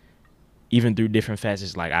different, even through different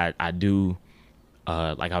facets. Like, I do,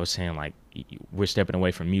 like I was saying, like, we're stepping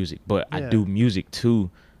away from music, but I do music to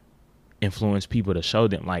influence people, to show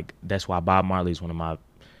them. Like, that's why Bob Marley is one of my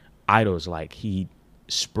idols. Like, he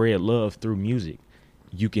spread love through music.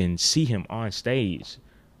 You can see him on stage,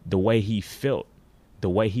 the way he felt, the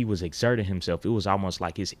way he was exerting himself. It was almost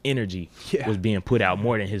like his energy was being put out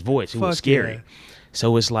more than his voice. It was scary.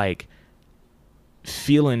 So it's like,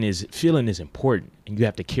 feeling is important, and you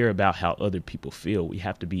have to care about how other people feel. We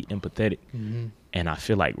have to be empathetic. And I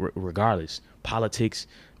feel like regardless, politics,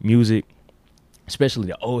 music, especially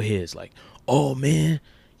the old heads, like, oh man,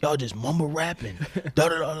 y'all just mumble rapping, da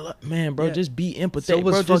da da. Man, bro, just be empathetic. So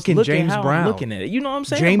was bro. fucking Just look James at how Brown. I'm looking at it. You know what I'm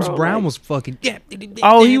saying? James bro? Brown Like, was fucking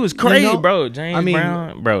oh, he was crazy, you know? bro. James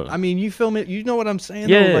Brown, bro. I mean, you feel me? You know what I'm saying?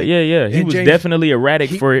 Yeah, though? Like, yeah. He and was James- definitely erratic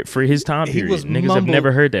for his time he period. was Niggas have mumble-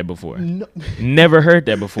 never heard that before. No. Never heard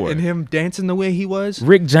that before. And him dancing the way he was,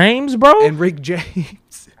 Rick James, bro. and Rick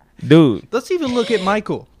James. Dude, Let's even look at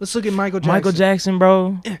Michael. Let's look at Michael Jackson. Michael Jackson,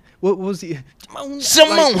 bro. What was he?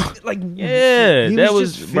 Simone. Like Yeah, he that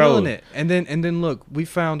was just was- bro. feeling it. And then look, we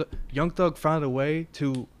found Young Thug found a way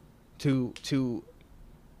to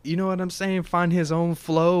you know what I'm saying? Find his own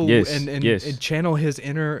flow Yes, and yes. and channel his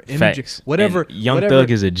inner energy. Facts. Whatever. And Young whatever,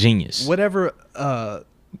 Thug is a genius. whatever.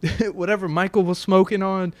 Whatever Michael was smoking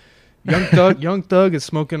on, Young Thug is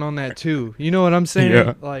smoking on that too. You know what I'm saying?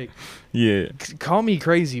 Yeah. Like, Yeah. call me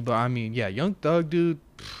crazy, but I mean, yeah, Young Thug, dude.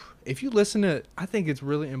 If you listen to, I think it's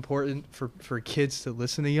really important for kids to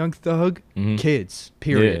listen to Young Thug. Mhm. Kids,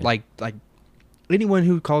 period. Yeah. Like anyone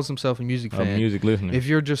who calls himself a music A fan. music listener. If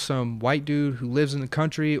you're just some white dude who lives in the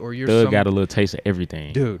country, or you're Thug some got a little taste of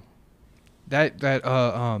everything. dude, that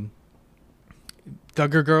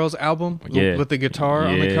Thugger Girls album Yeah. with the guitar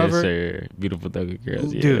on the cover. Sir. Beautiful Thugger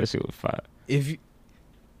Girls. Yeah, Dude. that shit was fire. If you,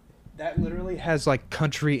 that literally has like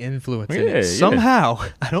country influence in Yeah, yeah. it somehow.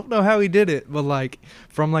 I don't know how he did it, but like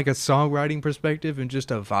from like a songwriting perspective and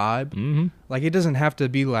just a vibe, Mm-hmm. like it doesn't have to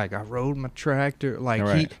be like I rode my tractor. Like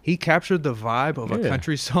Right. he captured the vibe of a Yeah.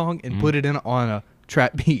 country song and put it in on a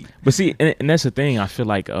trap beat. But see, and that's the thing. I feel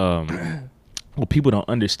like what people don't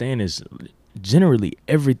understand is generally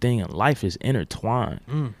everything in life is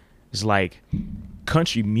intertwined. It's like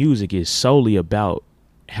country music is solely about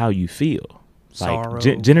how you feel. Like Sorrow,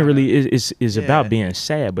 generally is Yeah. about being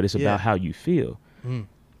sad, but it's Yeah. about how you feel. Mm.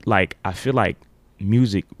 Like I feel like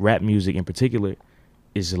music, rap music in particular,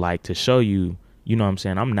 is like to show you, you know what I'm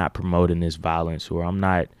saying, I'm not promoting this violence, or I'm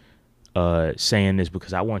not saying this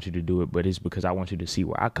because I want you to do it, but it's because I want you to see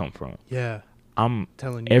where I come from. Yeah, I'm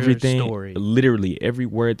telling your everything, story. literally every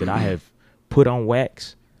word that I have put on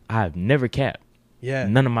wax, I have never capped. Yeah,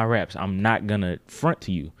 None of my raps. I'm not gonna front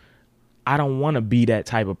to you. I don't want to be that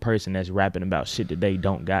type of person that's rapping about shit that they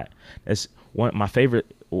don't got. That's one of my favorite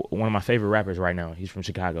rappers right now. He's from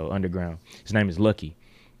Chicago, underground. His name is Lucky.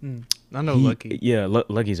 I know Lucky. Yeah,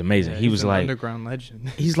 Lucky's amazing. Yeah, he he's was an like, underground legend.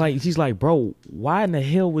 he's like, bro, why in the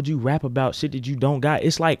hell would you rap about shit that you don't got?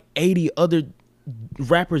 It's like 80 other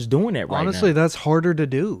rappers doing that right Honestly, now. that's harder to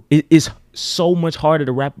do. It's so much harder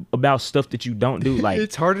to rap about stuff that you don't do. Like,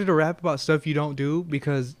 It's harder to rap about stuff you don't do,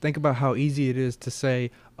 because think about how easy it is to say,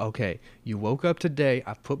 okay, you woke up today,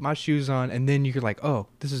 I put my shoes on, and then you're like, oh,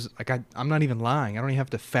 this is like, I'm not even lying. I don't even have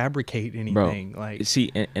to fabricate anything. bro, Like,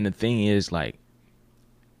 see, and the thing is, like,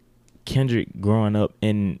 Kendrick growing up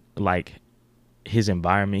in like his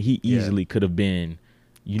environment, he easily could have been,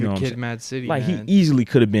 you Good know what I'm Kid, saying? Mad City, Like man. he easily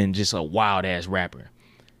could have been just a wild ass rapper.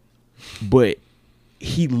 But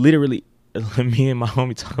he literally, me and my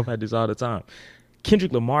homie talk about this all the time.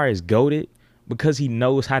 Kendrick Lamar is goated because he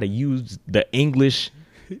knows how to use the English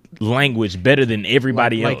language better than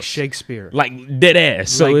everybody else. Like Shakespeare. Like dead ass.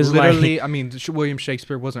 So like, it's literally, like, I mean, William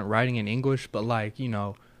Shakespeare wasn't writing in English, but like, you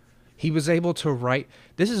know, he was able to write.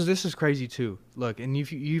 This is crazy too. Look, and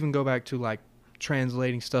if you even go back to like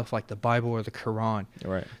translating stuff like the Bible or the Quran.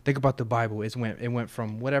 right. Think about the Bible. It went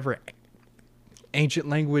from whatever ancient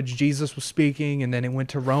language Jesus was speaking, and then it went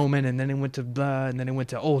to Roman, and then it went to blah, and then it went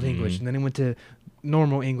to Old English, and then it went to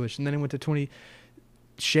normal English, and then it went to 20.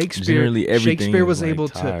 Generally, everything Shakespeare is, was like, able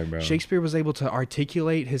tired, bro. to Shakespeare was able to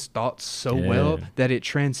articulate his thoughts so Yeah. well that it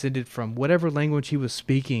transcended from whatever language he was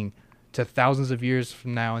speaking to thousands of years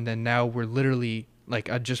from now, and then now we're literally,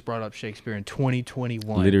 like, I just brought up Shakespeare in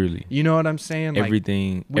 2021. Literally. You know what I'm saying? Like,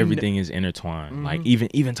 Everything we kn- everything is intertwined. Like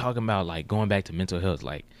even talking about like going back to mental health,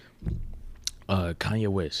 like Kanye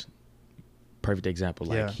West, perfect example.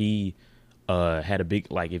 Like Yeah. he had a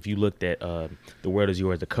big, like, if you looked at The World Is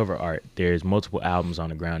Yours, the cover art, there's multiple albums on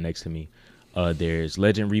the ground next to me. There's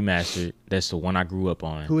Legend Remastered, that's the one I grew up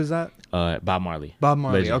on. who is that? Bob Marley. Bob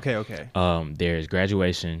Marley. Legend. Okay. There's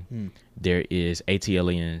Graduation. There is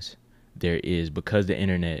ATLiens. There is Because the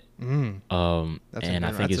Internet. That's And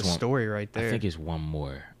I think that's it's a one. story right there. I think it's one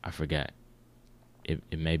more. I forgot.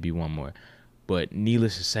 It may be one more. But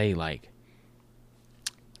needless to say, like,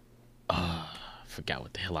 I forgot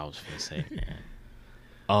what the hell I was gonna say,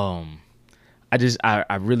 man.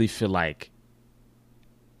 I really feel like,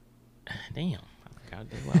 damn, I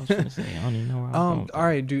That's what I was gonna say. I don't even know where I'm going. All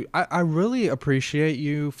right, dude. I really appreciate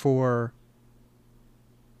you for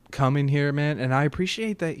coming here, man, and I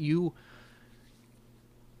appreciate that you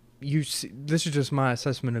see, this is just my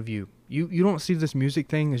assessment of you. You don't see this music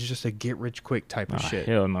thing as just a get rich quick type of shit.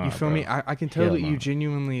 Hell no. You feel me? I can tell that you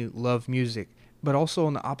genuinely love music, but also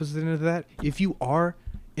on the opposite end of that, if you are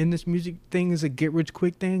in this music thing as a get rich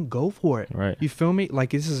quick thing, go for it. Right. You feel me? Like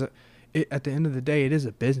this is at the end of the day, it is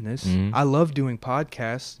a business. Mm-hmm. I love doing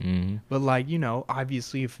podcasts, Mm-hmm. but like, you know,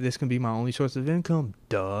 obviously if this can be my only source of income,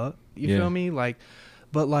 duh. You feel me? Like,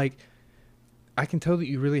 but like, I can tell that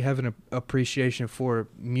you really have an appreciation for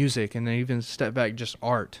music, and then even step back, just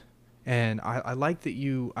art. And I like that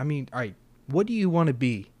you, I mean, all right, what do you want to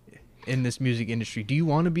be in this music industry? Do you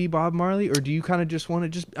want to be Bob Marley, or do you kind of just want to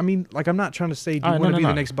just, I mean, like, I'm not trying to say do you want to be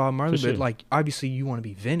the next Bob Marley, but like, obviously you want to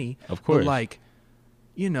be Vinny. Of course. But like,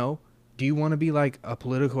 you know, do you want to be like a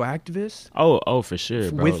political activist? Oh, for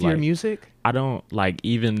sure, bro. With your music? I don't, like,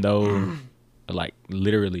 even though, like,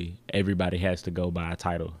 literally everybody has to go by a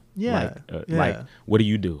title. Yeah. Like, what do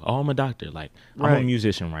you do? Oh, I'm a doctor. Like, I'm Right. a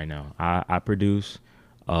musician right now. I produce,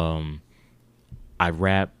 I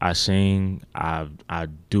rap, I sing, I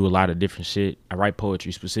do a lot of different shit. I write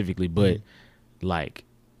poetry specifically, but like,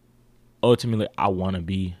 ultimately, I want to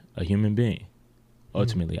be a human being.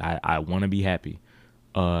 Ultimately, I want to be happy,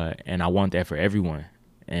 and I want that for everyone.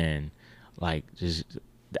 And like, just,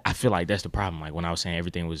 I feel like that's the problem. Like when I was saying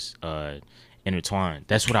everything was intertwined,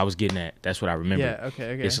 that's what I was getting at. That's what I remember. Yeah,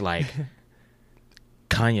 okay. It's like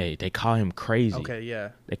Kanye, they call him crazy. Okay, yeah.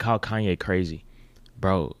 They call Kanye crazy.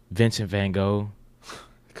 Bro, Vincent Van Gogh,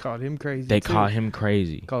 Called him crazy. they too. call him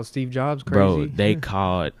crazy. Called Steve Jobs crazy. Bro, they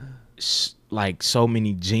called like so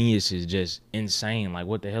many geniuses just insane. Like,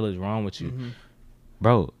 what the hell is wrong with you?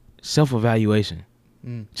 Bro, self-evaluation.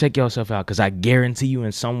 Check yourself out, because I guarantee you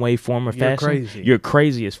in some way, form, or fashion, crazy. you're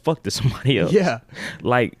crazy as fuck to somebody else. Yeah.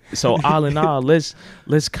 Like, so all in all, let's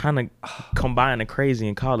kind of combine the crazy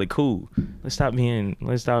and call it cool. Let's stop, you know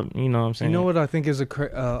what I'm saying? You know what I think is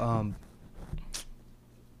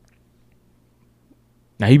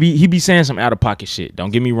Now he be saying some out of pocket shit. Don't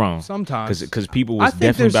get me wrong. sometimes. Because people was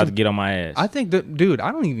definitely about to get on my ass. I think that, dude,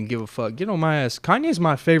 I don't even give a fuck. Get on my ass. Kanye's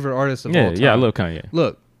my favorite artist of all time. Yeah, I love Kanye.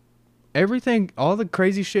 Look, everything, all the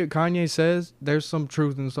crazy shit Kanye says, there's some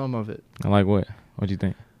truth in some of it. I like what? What do you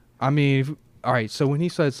think? I mean, all right, so when he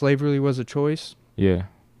said slavery was a choice, Yeah.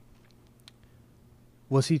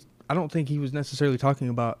 was he, I don't think he was necessarily talking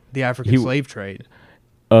about the African slave trade.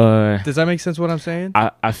 Does that make sense what I'm saying?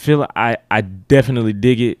 I feel I definitely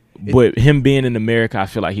dig it, but him being in America, I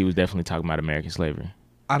feel like he was definitely talking about American slavery.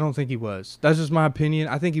 I don't think he was. That's just my opinion.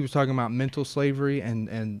 I think he was talking about mental slavery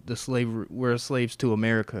and the slavery, we're slaves to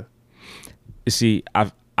America. See,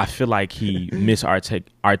 I feel like he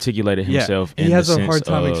misarticulated himself. Yeah, he has a hard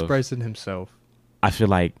time expressing himself. I feel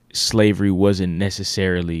like slavery wasn't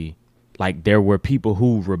necessarily, like, there were people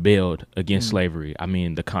who rebelled against slavery. I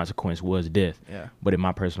mean, the consequence was death. Yeah. But in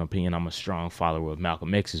my personal opinion, I'm a strong follower of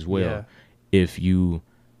Malcolm X as well. Yeah. If you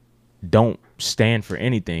don't stand for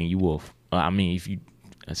anything, you will. If you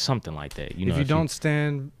something like that, you know.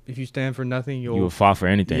 If you stand for nothing, you will fall for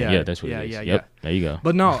anything. Yeah, Yeah, that's what it is. Yeah. Yep. There you go.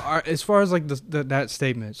 But no, as far as like that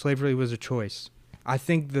statement, slavery was a choice. I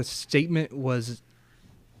think the statement was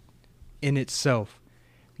in itself.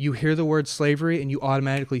 You hear the word slavery and you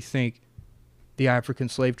automatically think the African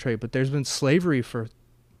slave trade, but there's been slavery for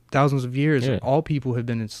thousands of years. Yeah. And all people have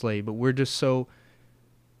been enslaved, but we're just so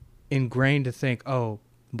ingrained to think, oh,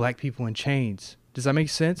 black people in chains. Does that make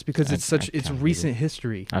sense? Because it's recent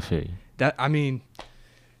history. I feel you. That, I mean,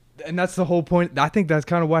 and that's the whole point. I think that's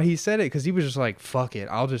kind of why he said it, because he was just like, fuck it,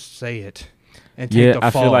 I'll just say it and take the fall.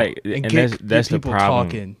 I feel like, and that's the people problem.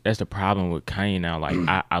 talking. That's the problem with Kanye now. Like,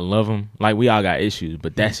 I love him. Like, we all got issues,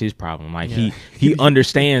 but that's his problem. Like, Yeah. he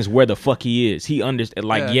understands where the fuck he is. He understands.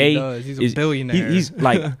 Like, Yeah, Ye he does. He's a billionaire. He's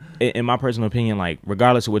like, in my personal opinion, like,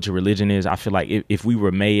 regardless of what your religion is, I feel like if we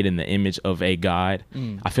were made in the image of a God,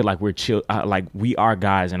 I feel like we're like, we are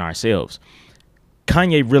gods in ourselves.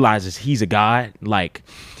 Kanye realizes he's a god, like,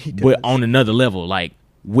 but on another level, like,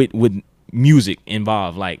 with music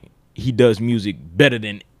involved. Like, he does music better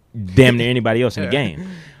than damn near anybody else in the game.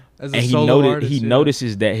 As a And solo artist, he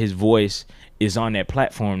notices that his voice is on that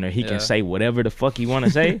platform that he can say whatever the fuck he want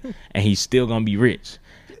to say, and he's still gonna be rich.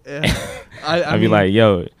 I'd be like,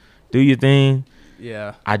 yo, do your thing.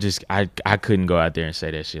 Yeah. I couldn't go out there and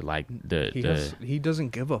say that shit. Like, He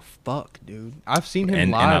doesn't give a fuck, dude. I've seen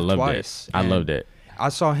him live and I love twice. that. I love that. I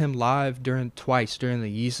saw him live twice during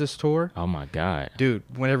the Yeezus tour. Oh my god, Dude,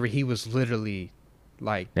 whenever he was literally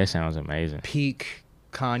like that sounds amazing. peak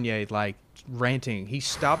Kanye, like ranting. He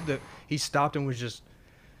stopped and was just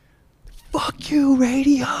fuck you,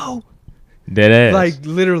 radio. Dead ass. Like,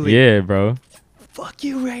 literally. Yeah, bro. Fuck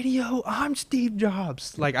you, radio. I'm Steve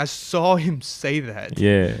Jobs. Like, I saw him say that.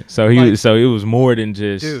 Yeah. So it was more than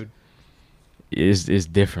just. Dude. It's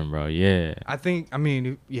different, bro. Yeah. I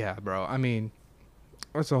mean, yeah, bro. I mean,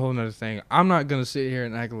 that's a whole nother thing. I'm not gonna sit here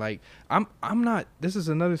and act like I'm not. This is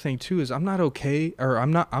another thing too. Is I'm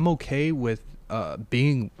okay with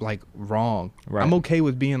being like wrong. Right. I'm okay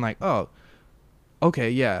with being like, oh,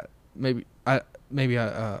 okay, yeah, maybe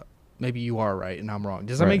you are right and I'm wrong.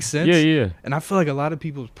 Does that make sense? Yeah. And I feel like a lot of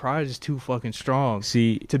people's pride is too fucking strong.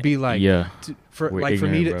 See, to be like, yeah, for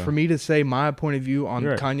me to say my point of view on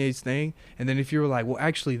Kanye's thing, and then if you were like, well,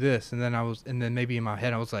 actually this, and then maybe in my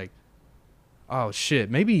head I was like, oh shit,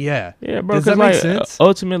 maybe yeah, bro. Does that make sense?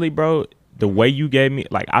 Ultimately, bro, the way you gave me,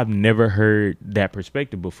 like, I've never heard that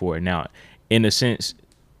perspective before. Now, in a sense,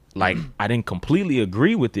 like, I didn't completely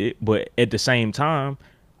agree with it, but at the same time,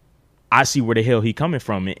 I see where the hell he coming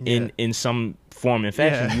from. In some form and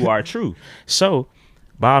fashion, you are true. So,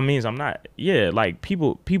 by all means, I'm not. Yeah, like,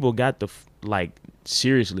 people got like,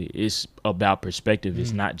 seriously, it's about perspective.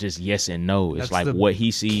 It's not just yes and no. It's like what he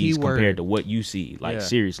sees compared to what you see. Like,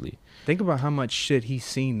 seriously. Think about how much shit he's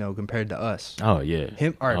seen though compared to us. Oh yeah.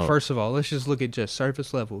 All right. First of all, let's just look at just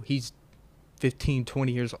surface level. He's 15,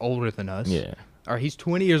 20 years older than us. Yeah. Or he's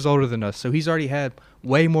 20 years older than us, so he's already had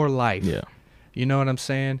way more life. Yeah. You know what I'm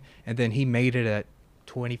saying? And then he made it at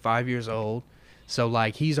 25 years old. So,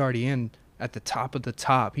 like, he's already at the top of the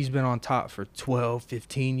top. He's been on top for 12,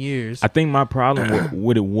 15 years. I think my problem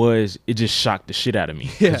with it just shocked the shit out of me.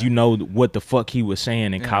 Because you know what the fuck he was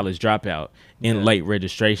saying in College Dropout, in late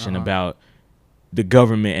registration about the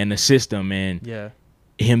government and the system and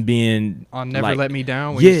him being on Never like, Let Me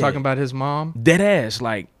Down when he's talking about his mom. Dead ass.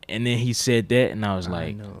 Like, and then he said that and I was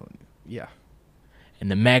like, know. Yeah. And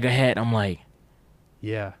the MAGA hat, I'm like,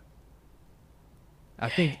 yeah. I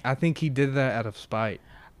think he did that out of spite.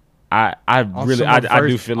 I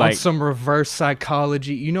do feel like some reverse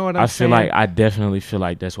psychology. You know what I'm saying? I definitely feel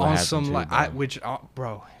like that's what happened.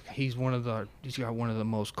 Bro, he's got one of the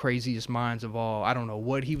most craziest minds of all. I don't know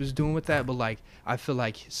what he was doing with that, but like I feel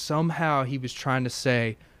like somehow he was trying to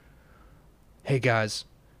say, "Hey guys,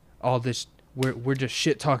 all this we're just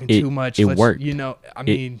shit talking too much." It worked. You know, I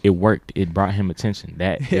mean, it worked. It brought him attention.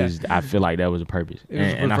 That is, I feel like that was a purpose.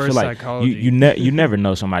 And I feel like psychology. you never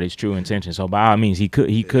know somebody's true intention. So by all means, he could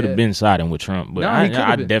have been siding with Trump, but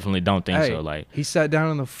I definitely don't think so. Like, he sat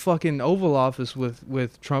down in the fucking Oval Office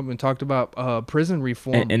with Trump and talked about prison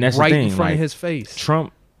reform, and that's right the thing, in front like, of his face.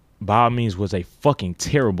 Trump, by all means, was a fucking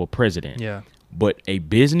terrible president. Yeah, but a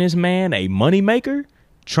businessman, a moneymaker,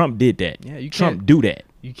 Trump did that. Yeah, Trump do that.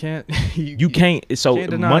 You can't. You can't. So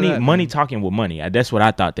can't deny money, that, money man. talking with money. That's what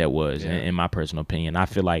I thought that was, in my personal opinion. I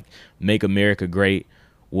feel like "Make America Great"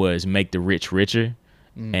 was make the rich richer,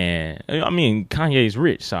 and I mean Kanye's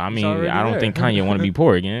rich, so I mean I don't think Kanye want to be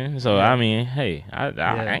poor again. So I mean, hey,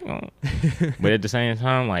 I ain't gonna. But at the same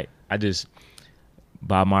time, like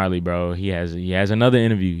Bob Marley, bro, he has another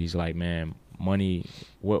interview. He's like, man, money.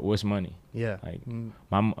 What's money? Yeah, like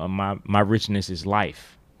my richness is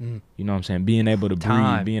life. You know what I'm saying? Being able to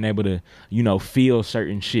breathe, being able to, feel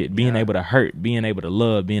certain shit, being able to hurt, being able to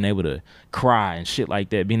love, being able to cry and shit like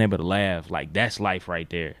that, being able to laugh. Like, that's life right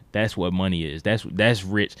there. That's what money is. That's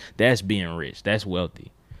rich. That's being rich. That's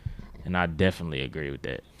wealthy. And I definitely agree with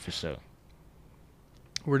that for sure.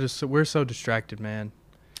 We're so distracted, man.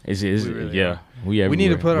 We need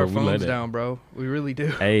to put our phones down, bro. We really do.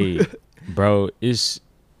 Hey, bro, it's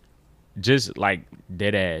just like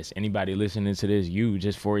dead ass. Anybody listening to this,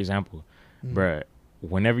 just for example, bruh,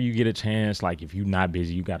 whenever you get a chance, like if you're not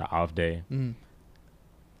busy, you got an off day,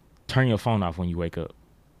 turn your phone off when you wake up.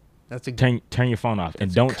 Turn your phone off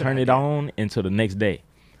and don't turn it on until the next day.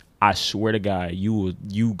 I swear to God, you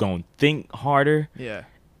gonna think harder. Yeah.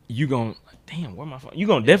 You gonna damn, where my phone? You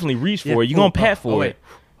gonna definitely reach for it. You gonna pat for it.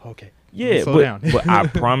 Okay. Yeah, but I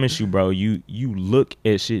promise you, bro, you look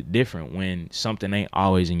at shit different when something ain't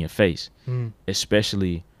always in your face,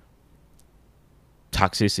 especially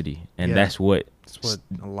toxicity, and that's what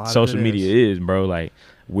a lot social of it media is, bro. Like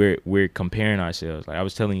we're comparing ourselves. Like I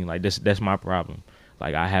was telling you, like that's my problem.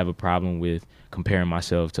 Like I have a problem with comparing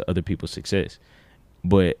myself to other people's success,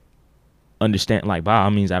 but understand, like by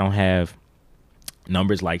all means, I don't have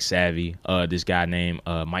numbers like Savvy, this guy named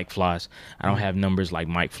Mike Floss. I don't have numbers like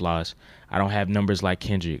Mike Floss. I don't have numbers like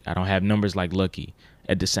Kendrick. I don't have numbers like Lucky.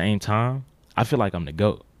 At the same time, I feel like I'm the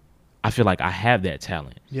GOAT. I feel like I have that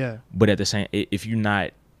talent. Yeah. But at the same, if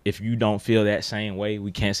you don't feel that same way,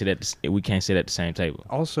 we can't sit at the same table.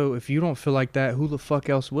 Also, if you don't feel like that, who the fuck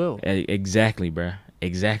else will? Exactly, bro.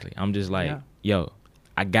 Exactly. I'm just like, yo,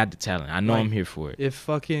 I got the talent. I know Like, I'm here for it. If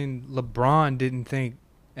fucking LeBron didn't think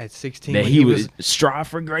at 16 That when he was strive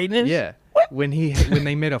for greatness. yeah. When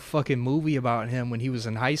they made a fucking movie about him when he was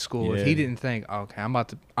in high school, if he Yeah. didn't think, okay, I'm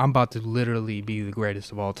about to literally be the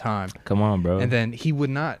greatest of all time, Come on, bro. and then he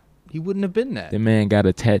wouldn't have been that. The man got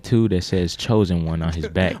a tattoo that says "Chosen One" on his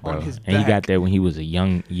back, bro. On his And he got back. that when he was a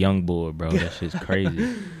young boy, bro. That shit's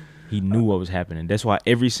crazy. He knew what was happening. That's why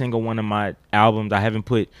every single one of my albums, I haven't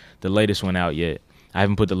put the latest one out yet. I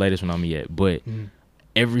haven't put the latest one on me yet, but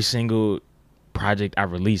every single project I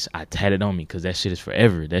release, I tat it on me because that shit is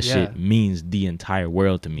forever. That shit means the entire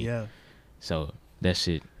world to me. Yeah. So that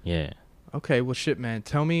shit, yeah. Okay, well, shit, man.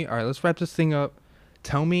 Tell me. All right, let's wrap this thing up.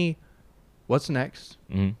 Tell me what's next,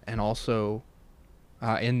 and also,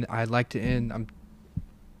 and I like to end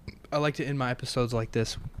my episodes like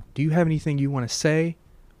this. Do you have anything you want to say?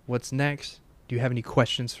 What's next? Do you have any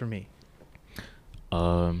questions for me?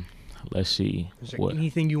 Let's see. Is there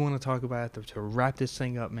anything you want to talk about to wrap this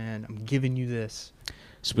thing up, man? I'm giving you this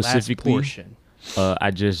specifically last portion. I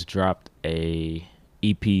just dropped a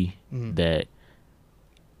EP that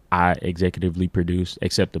I executively produced,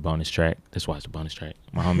 except the bonus track. That's why it's a bonus track.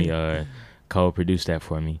 My homie Cole produced that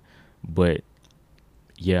for me. But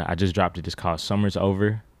yeah, I just dropped it. It's called Summer's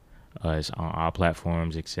Over. It's on all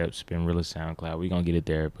platforms except Spinrilla SoundCloud. We're gonna get it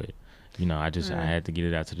there, but you know, I had to get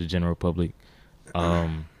it out to the general public.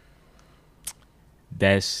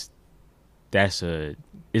 It's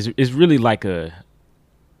really like a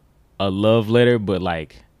love letter, but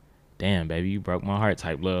like, damn, baby, you broke my heart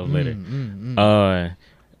type love letter.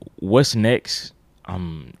 What's next?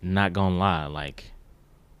 I'm not gonna lie, like,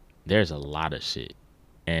 there's a lot of shit,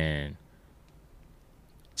 and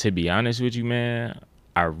to be honest with you, man,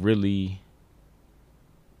 I don't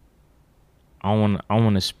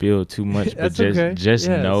want to spill too much, but just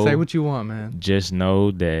know. Say what you want, man. Just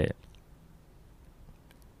know that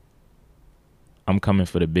I'm coming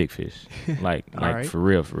for the big fish, like right. for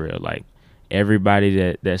real. Like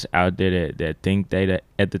everybody that's out there that think they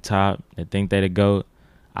at the top, that think they the GOAT.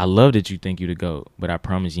 I love that you think you the GOAT, but I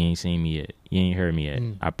promise you ain't seen me yet. You ain't heard me yet.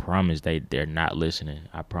 I promise they're not listening.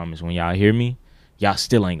 I promise when y'all hear me, y'all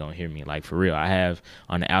still ain't gonna hear me. Like for real. I have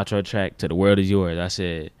on the outro track to "The World Is Yours," I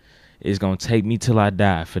said it's gonna take me till I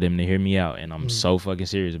die for them to hear me out, and I'm so fucking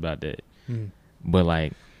serious about that. But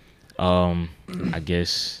like, I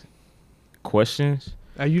guess questions.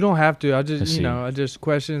 You don't have to. I just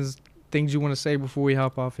questions, things you want to say before we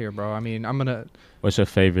hop off here, bro. I mean, I'm gonna. What's your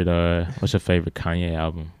favorite Kanye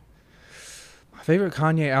album? My favorite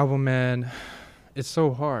Kanye album, man. It's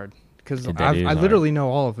so hard because I hard. literally know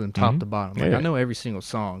all of them top to bottom. Like Yeah. I know every single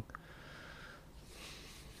song.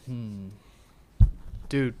 Dude,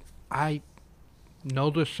 I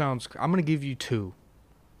know this sounds. I'm gonna give you two.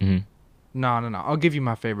 No. I'll give you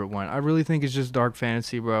my favorite one. I really think it's just Dark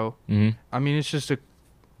Fantasy, bro. I mean, it's just a.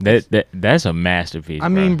 That's a masterpiece. I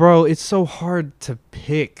mean, bro, it's so hard to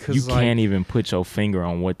pick because you can't even put your finger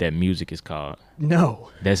on what that music is called. No,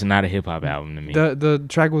 that's not a hip hop album to me. The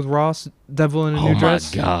track with Ross, "Devil in a New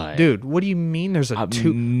Dress." Oh my god, dude! What do you mean? There's a I've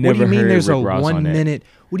two? Never what do you mean? heard There's Rick a Ross 1 minute? That.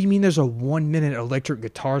 What do you mean? There's a 1 minute electric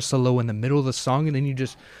guitar solo in the middle of the song, and then you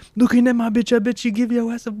just looking at my bitch. I bet you give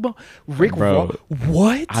your ass a bump. Rick Ross.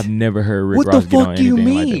 What? I've never heard Rick what Ross the get fuck on do you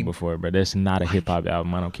anything mean? like that before, bro. That's not a hip hop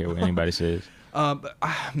album. I don't care what anybody says.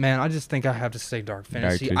 Man, I just think I have to say Dark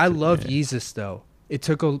Fantasy. Dark I love Yeezus though. It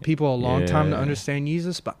took people a long time to Yeah. understand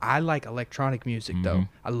Yeezus, but I like electronic music though.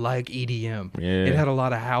 I like EDM. Yeah. It had a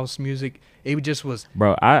lot of house music. It just was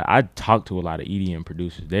Bro, I talked to a lot of EDM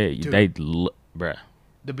producers. Bruh.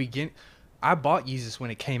 the beginning. I bought Yeezus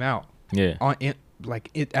when it came out. Yeah.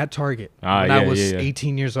 At Target when yeah, I was yeah.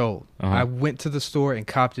 18 years old. Uh-huh. I went to the store and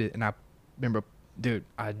copped it, and I remember, dude,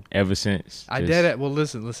 Ever since. I dead ass. Well,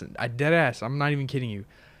 listen. I dead ass. I'm not even kidding you.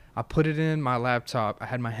 I put it in my laptop. I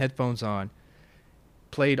had my headphones on.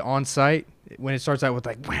 Played on site when it starts out with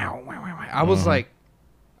like wow. I was like,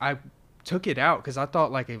 I took it out because I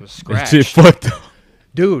thought like it was scratched. That shit fucked up.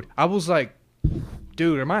 Dude, I was like,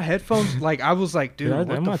 dude, are my headphones like? I was like, dude,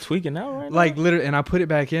 Am I tweaking out right now? like literally, and I put it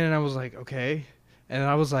back in, and I was like, okay, and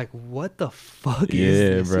I was like, what the fuck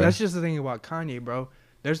is this? Bro. That's just the thing about Kanye, bro.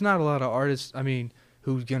 There's not a lot of artists. I mean,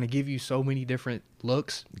 who's gonna give you so many different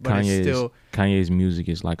looks, but it's still Kanye's music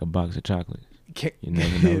is like a box of chocolates. You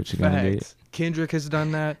never know what you're gonna get. Kendrick has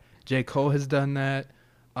done that. J. Cole has done that.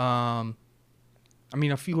 I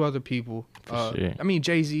mean, a few other people. Sure. I mean,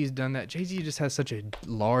 Jay-Z has done that. Jay-Z just has such a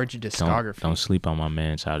large discography. Don't sleep on my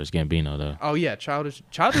man Childish Gambino though. Oh yeah, Childish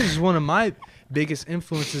is one of my biggest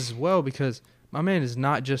influences as well because my man is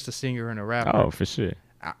not just a singer and a rapper. Oh, for sure.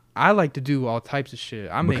 I like to do all types of shit.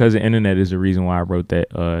 Because the internet is the reason why I wrote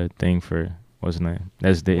that thing for What's his name?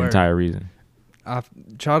 That's the Word. entire reason.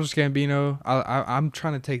 Childish Gambino. I'm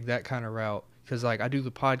trying to take that kind of route because like I do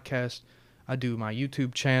the podcast, I do my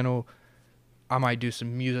YouTube channel. I might do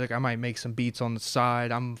some music. I might make some beats on the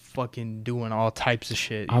side. I'm fucking doing all types of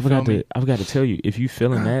shit. I forgot to tell you, if you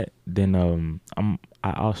feeling that, then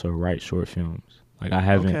I also write short films. Like I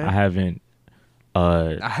have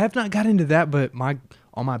not got into that, but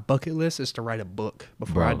on my bucket list is to write a book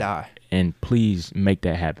before I die. And please make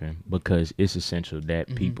that happen because it's essential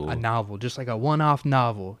that people a novel, just like a one-off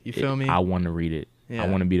novel. You feel me? I want to read it. Yeah. I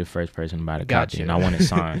want to be the first person to buy the Gotcha. copy, and I want it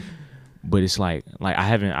signed. But it's like I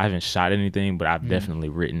haven't shot anything, but I've definitely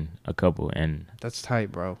written a couple, and that's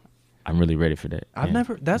tight, bro. I'm really ready for that.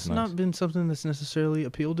 That's nice. not been something that's necessarily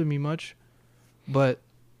appealed to me much, but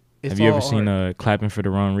it's have you ever all seen Clapping for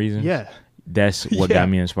the Wrong Reason? Yeah, that's what got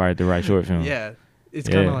me inspired to write short films. Yeah, it's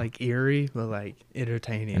kind of like eerie, but like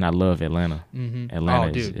entertaining. And I love Atlanta. Mm-hmm.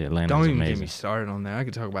 Atlanta's don't even amazing. get me started on that. I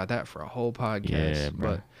could talk about that for a whole podcast. Yeah,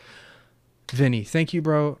 bro. But Vinny, thank you,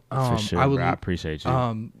 bro. For sure, bro. I appreciate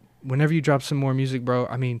you. Whenever you drop some more music, bro,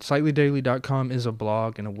 I mean, slightlydaily.com is a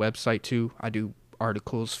blog and a website too. I do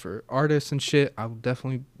articles for artists and shit. I will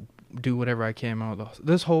definitely do whatever I can.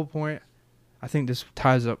 This whole point, I think this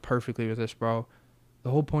ties up perfectly with this, bro.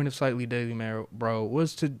 The whole point of Slightly Daily, bro,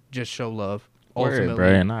 was to just show love. Ultimately, word,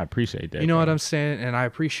 bro, and I appreciate that. You know what I'm saying? And I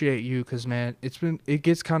appreciate you because, man, it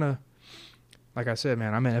gets kind of, like I said,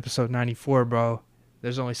 man, I'm in episode 94, bro.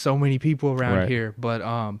 There's only so many people around here, but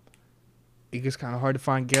it gets kind of hard to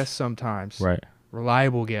find guests sometimes. Right.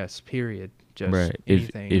 Reliable guests, period. Just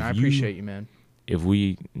anything. If and I appreciate you, man. If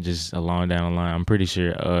we just along down the line, I'm pretty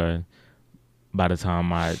sure by the time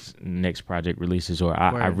my next project releases, or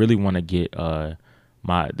I really want to get the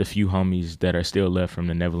few homies that are still left from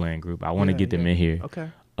the Neverland group. I want to get them in here. Okay.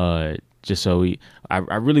 Just so I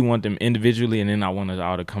really want them individually, and then I want us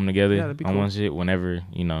all to come together on one shit whenever,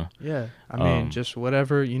 Yeah, I mean, just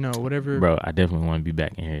whatever, whatever. Bro, I definitely want to be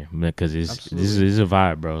back in here because this is a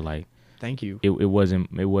vibe, bro. Like, thank you. It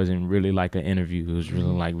wasn't really like an interview. It was really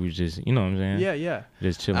like we just, you know what I'm saying? Yeah.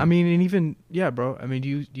 Just chilling. I mean, and even bro. I mean,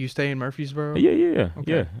 do you stay in Murfreesboro? Yeah.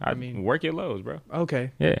 Okay. Yeah. I mean, work your lows, bro.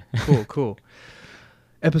 Okay. Yeah. Cool.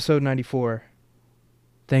 Episode 94.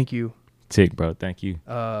 Thank you. Tick, bro. Thank you.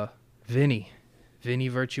 Vinny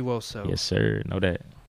Virtuoso. Yes, sir. Know that.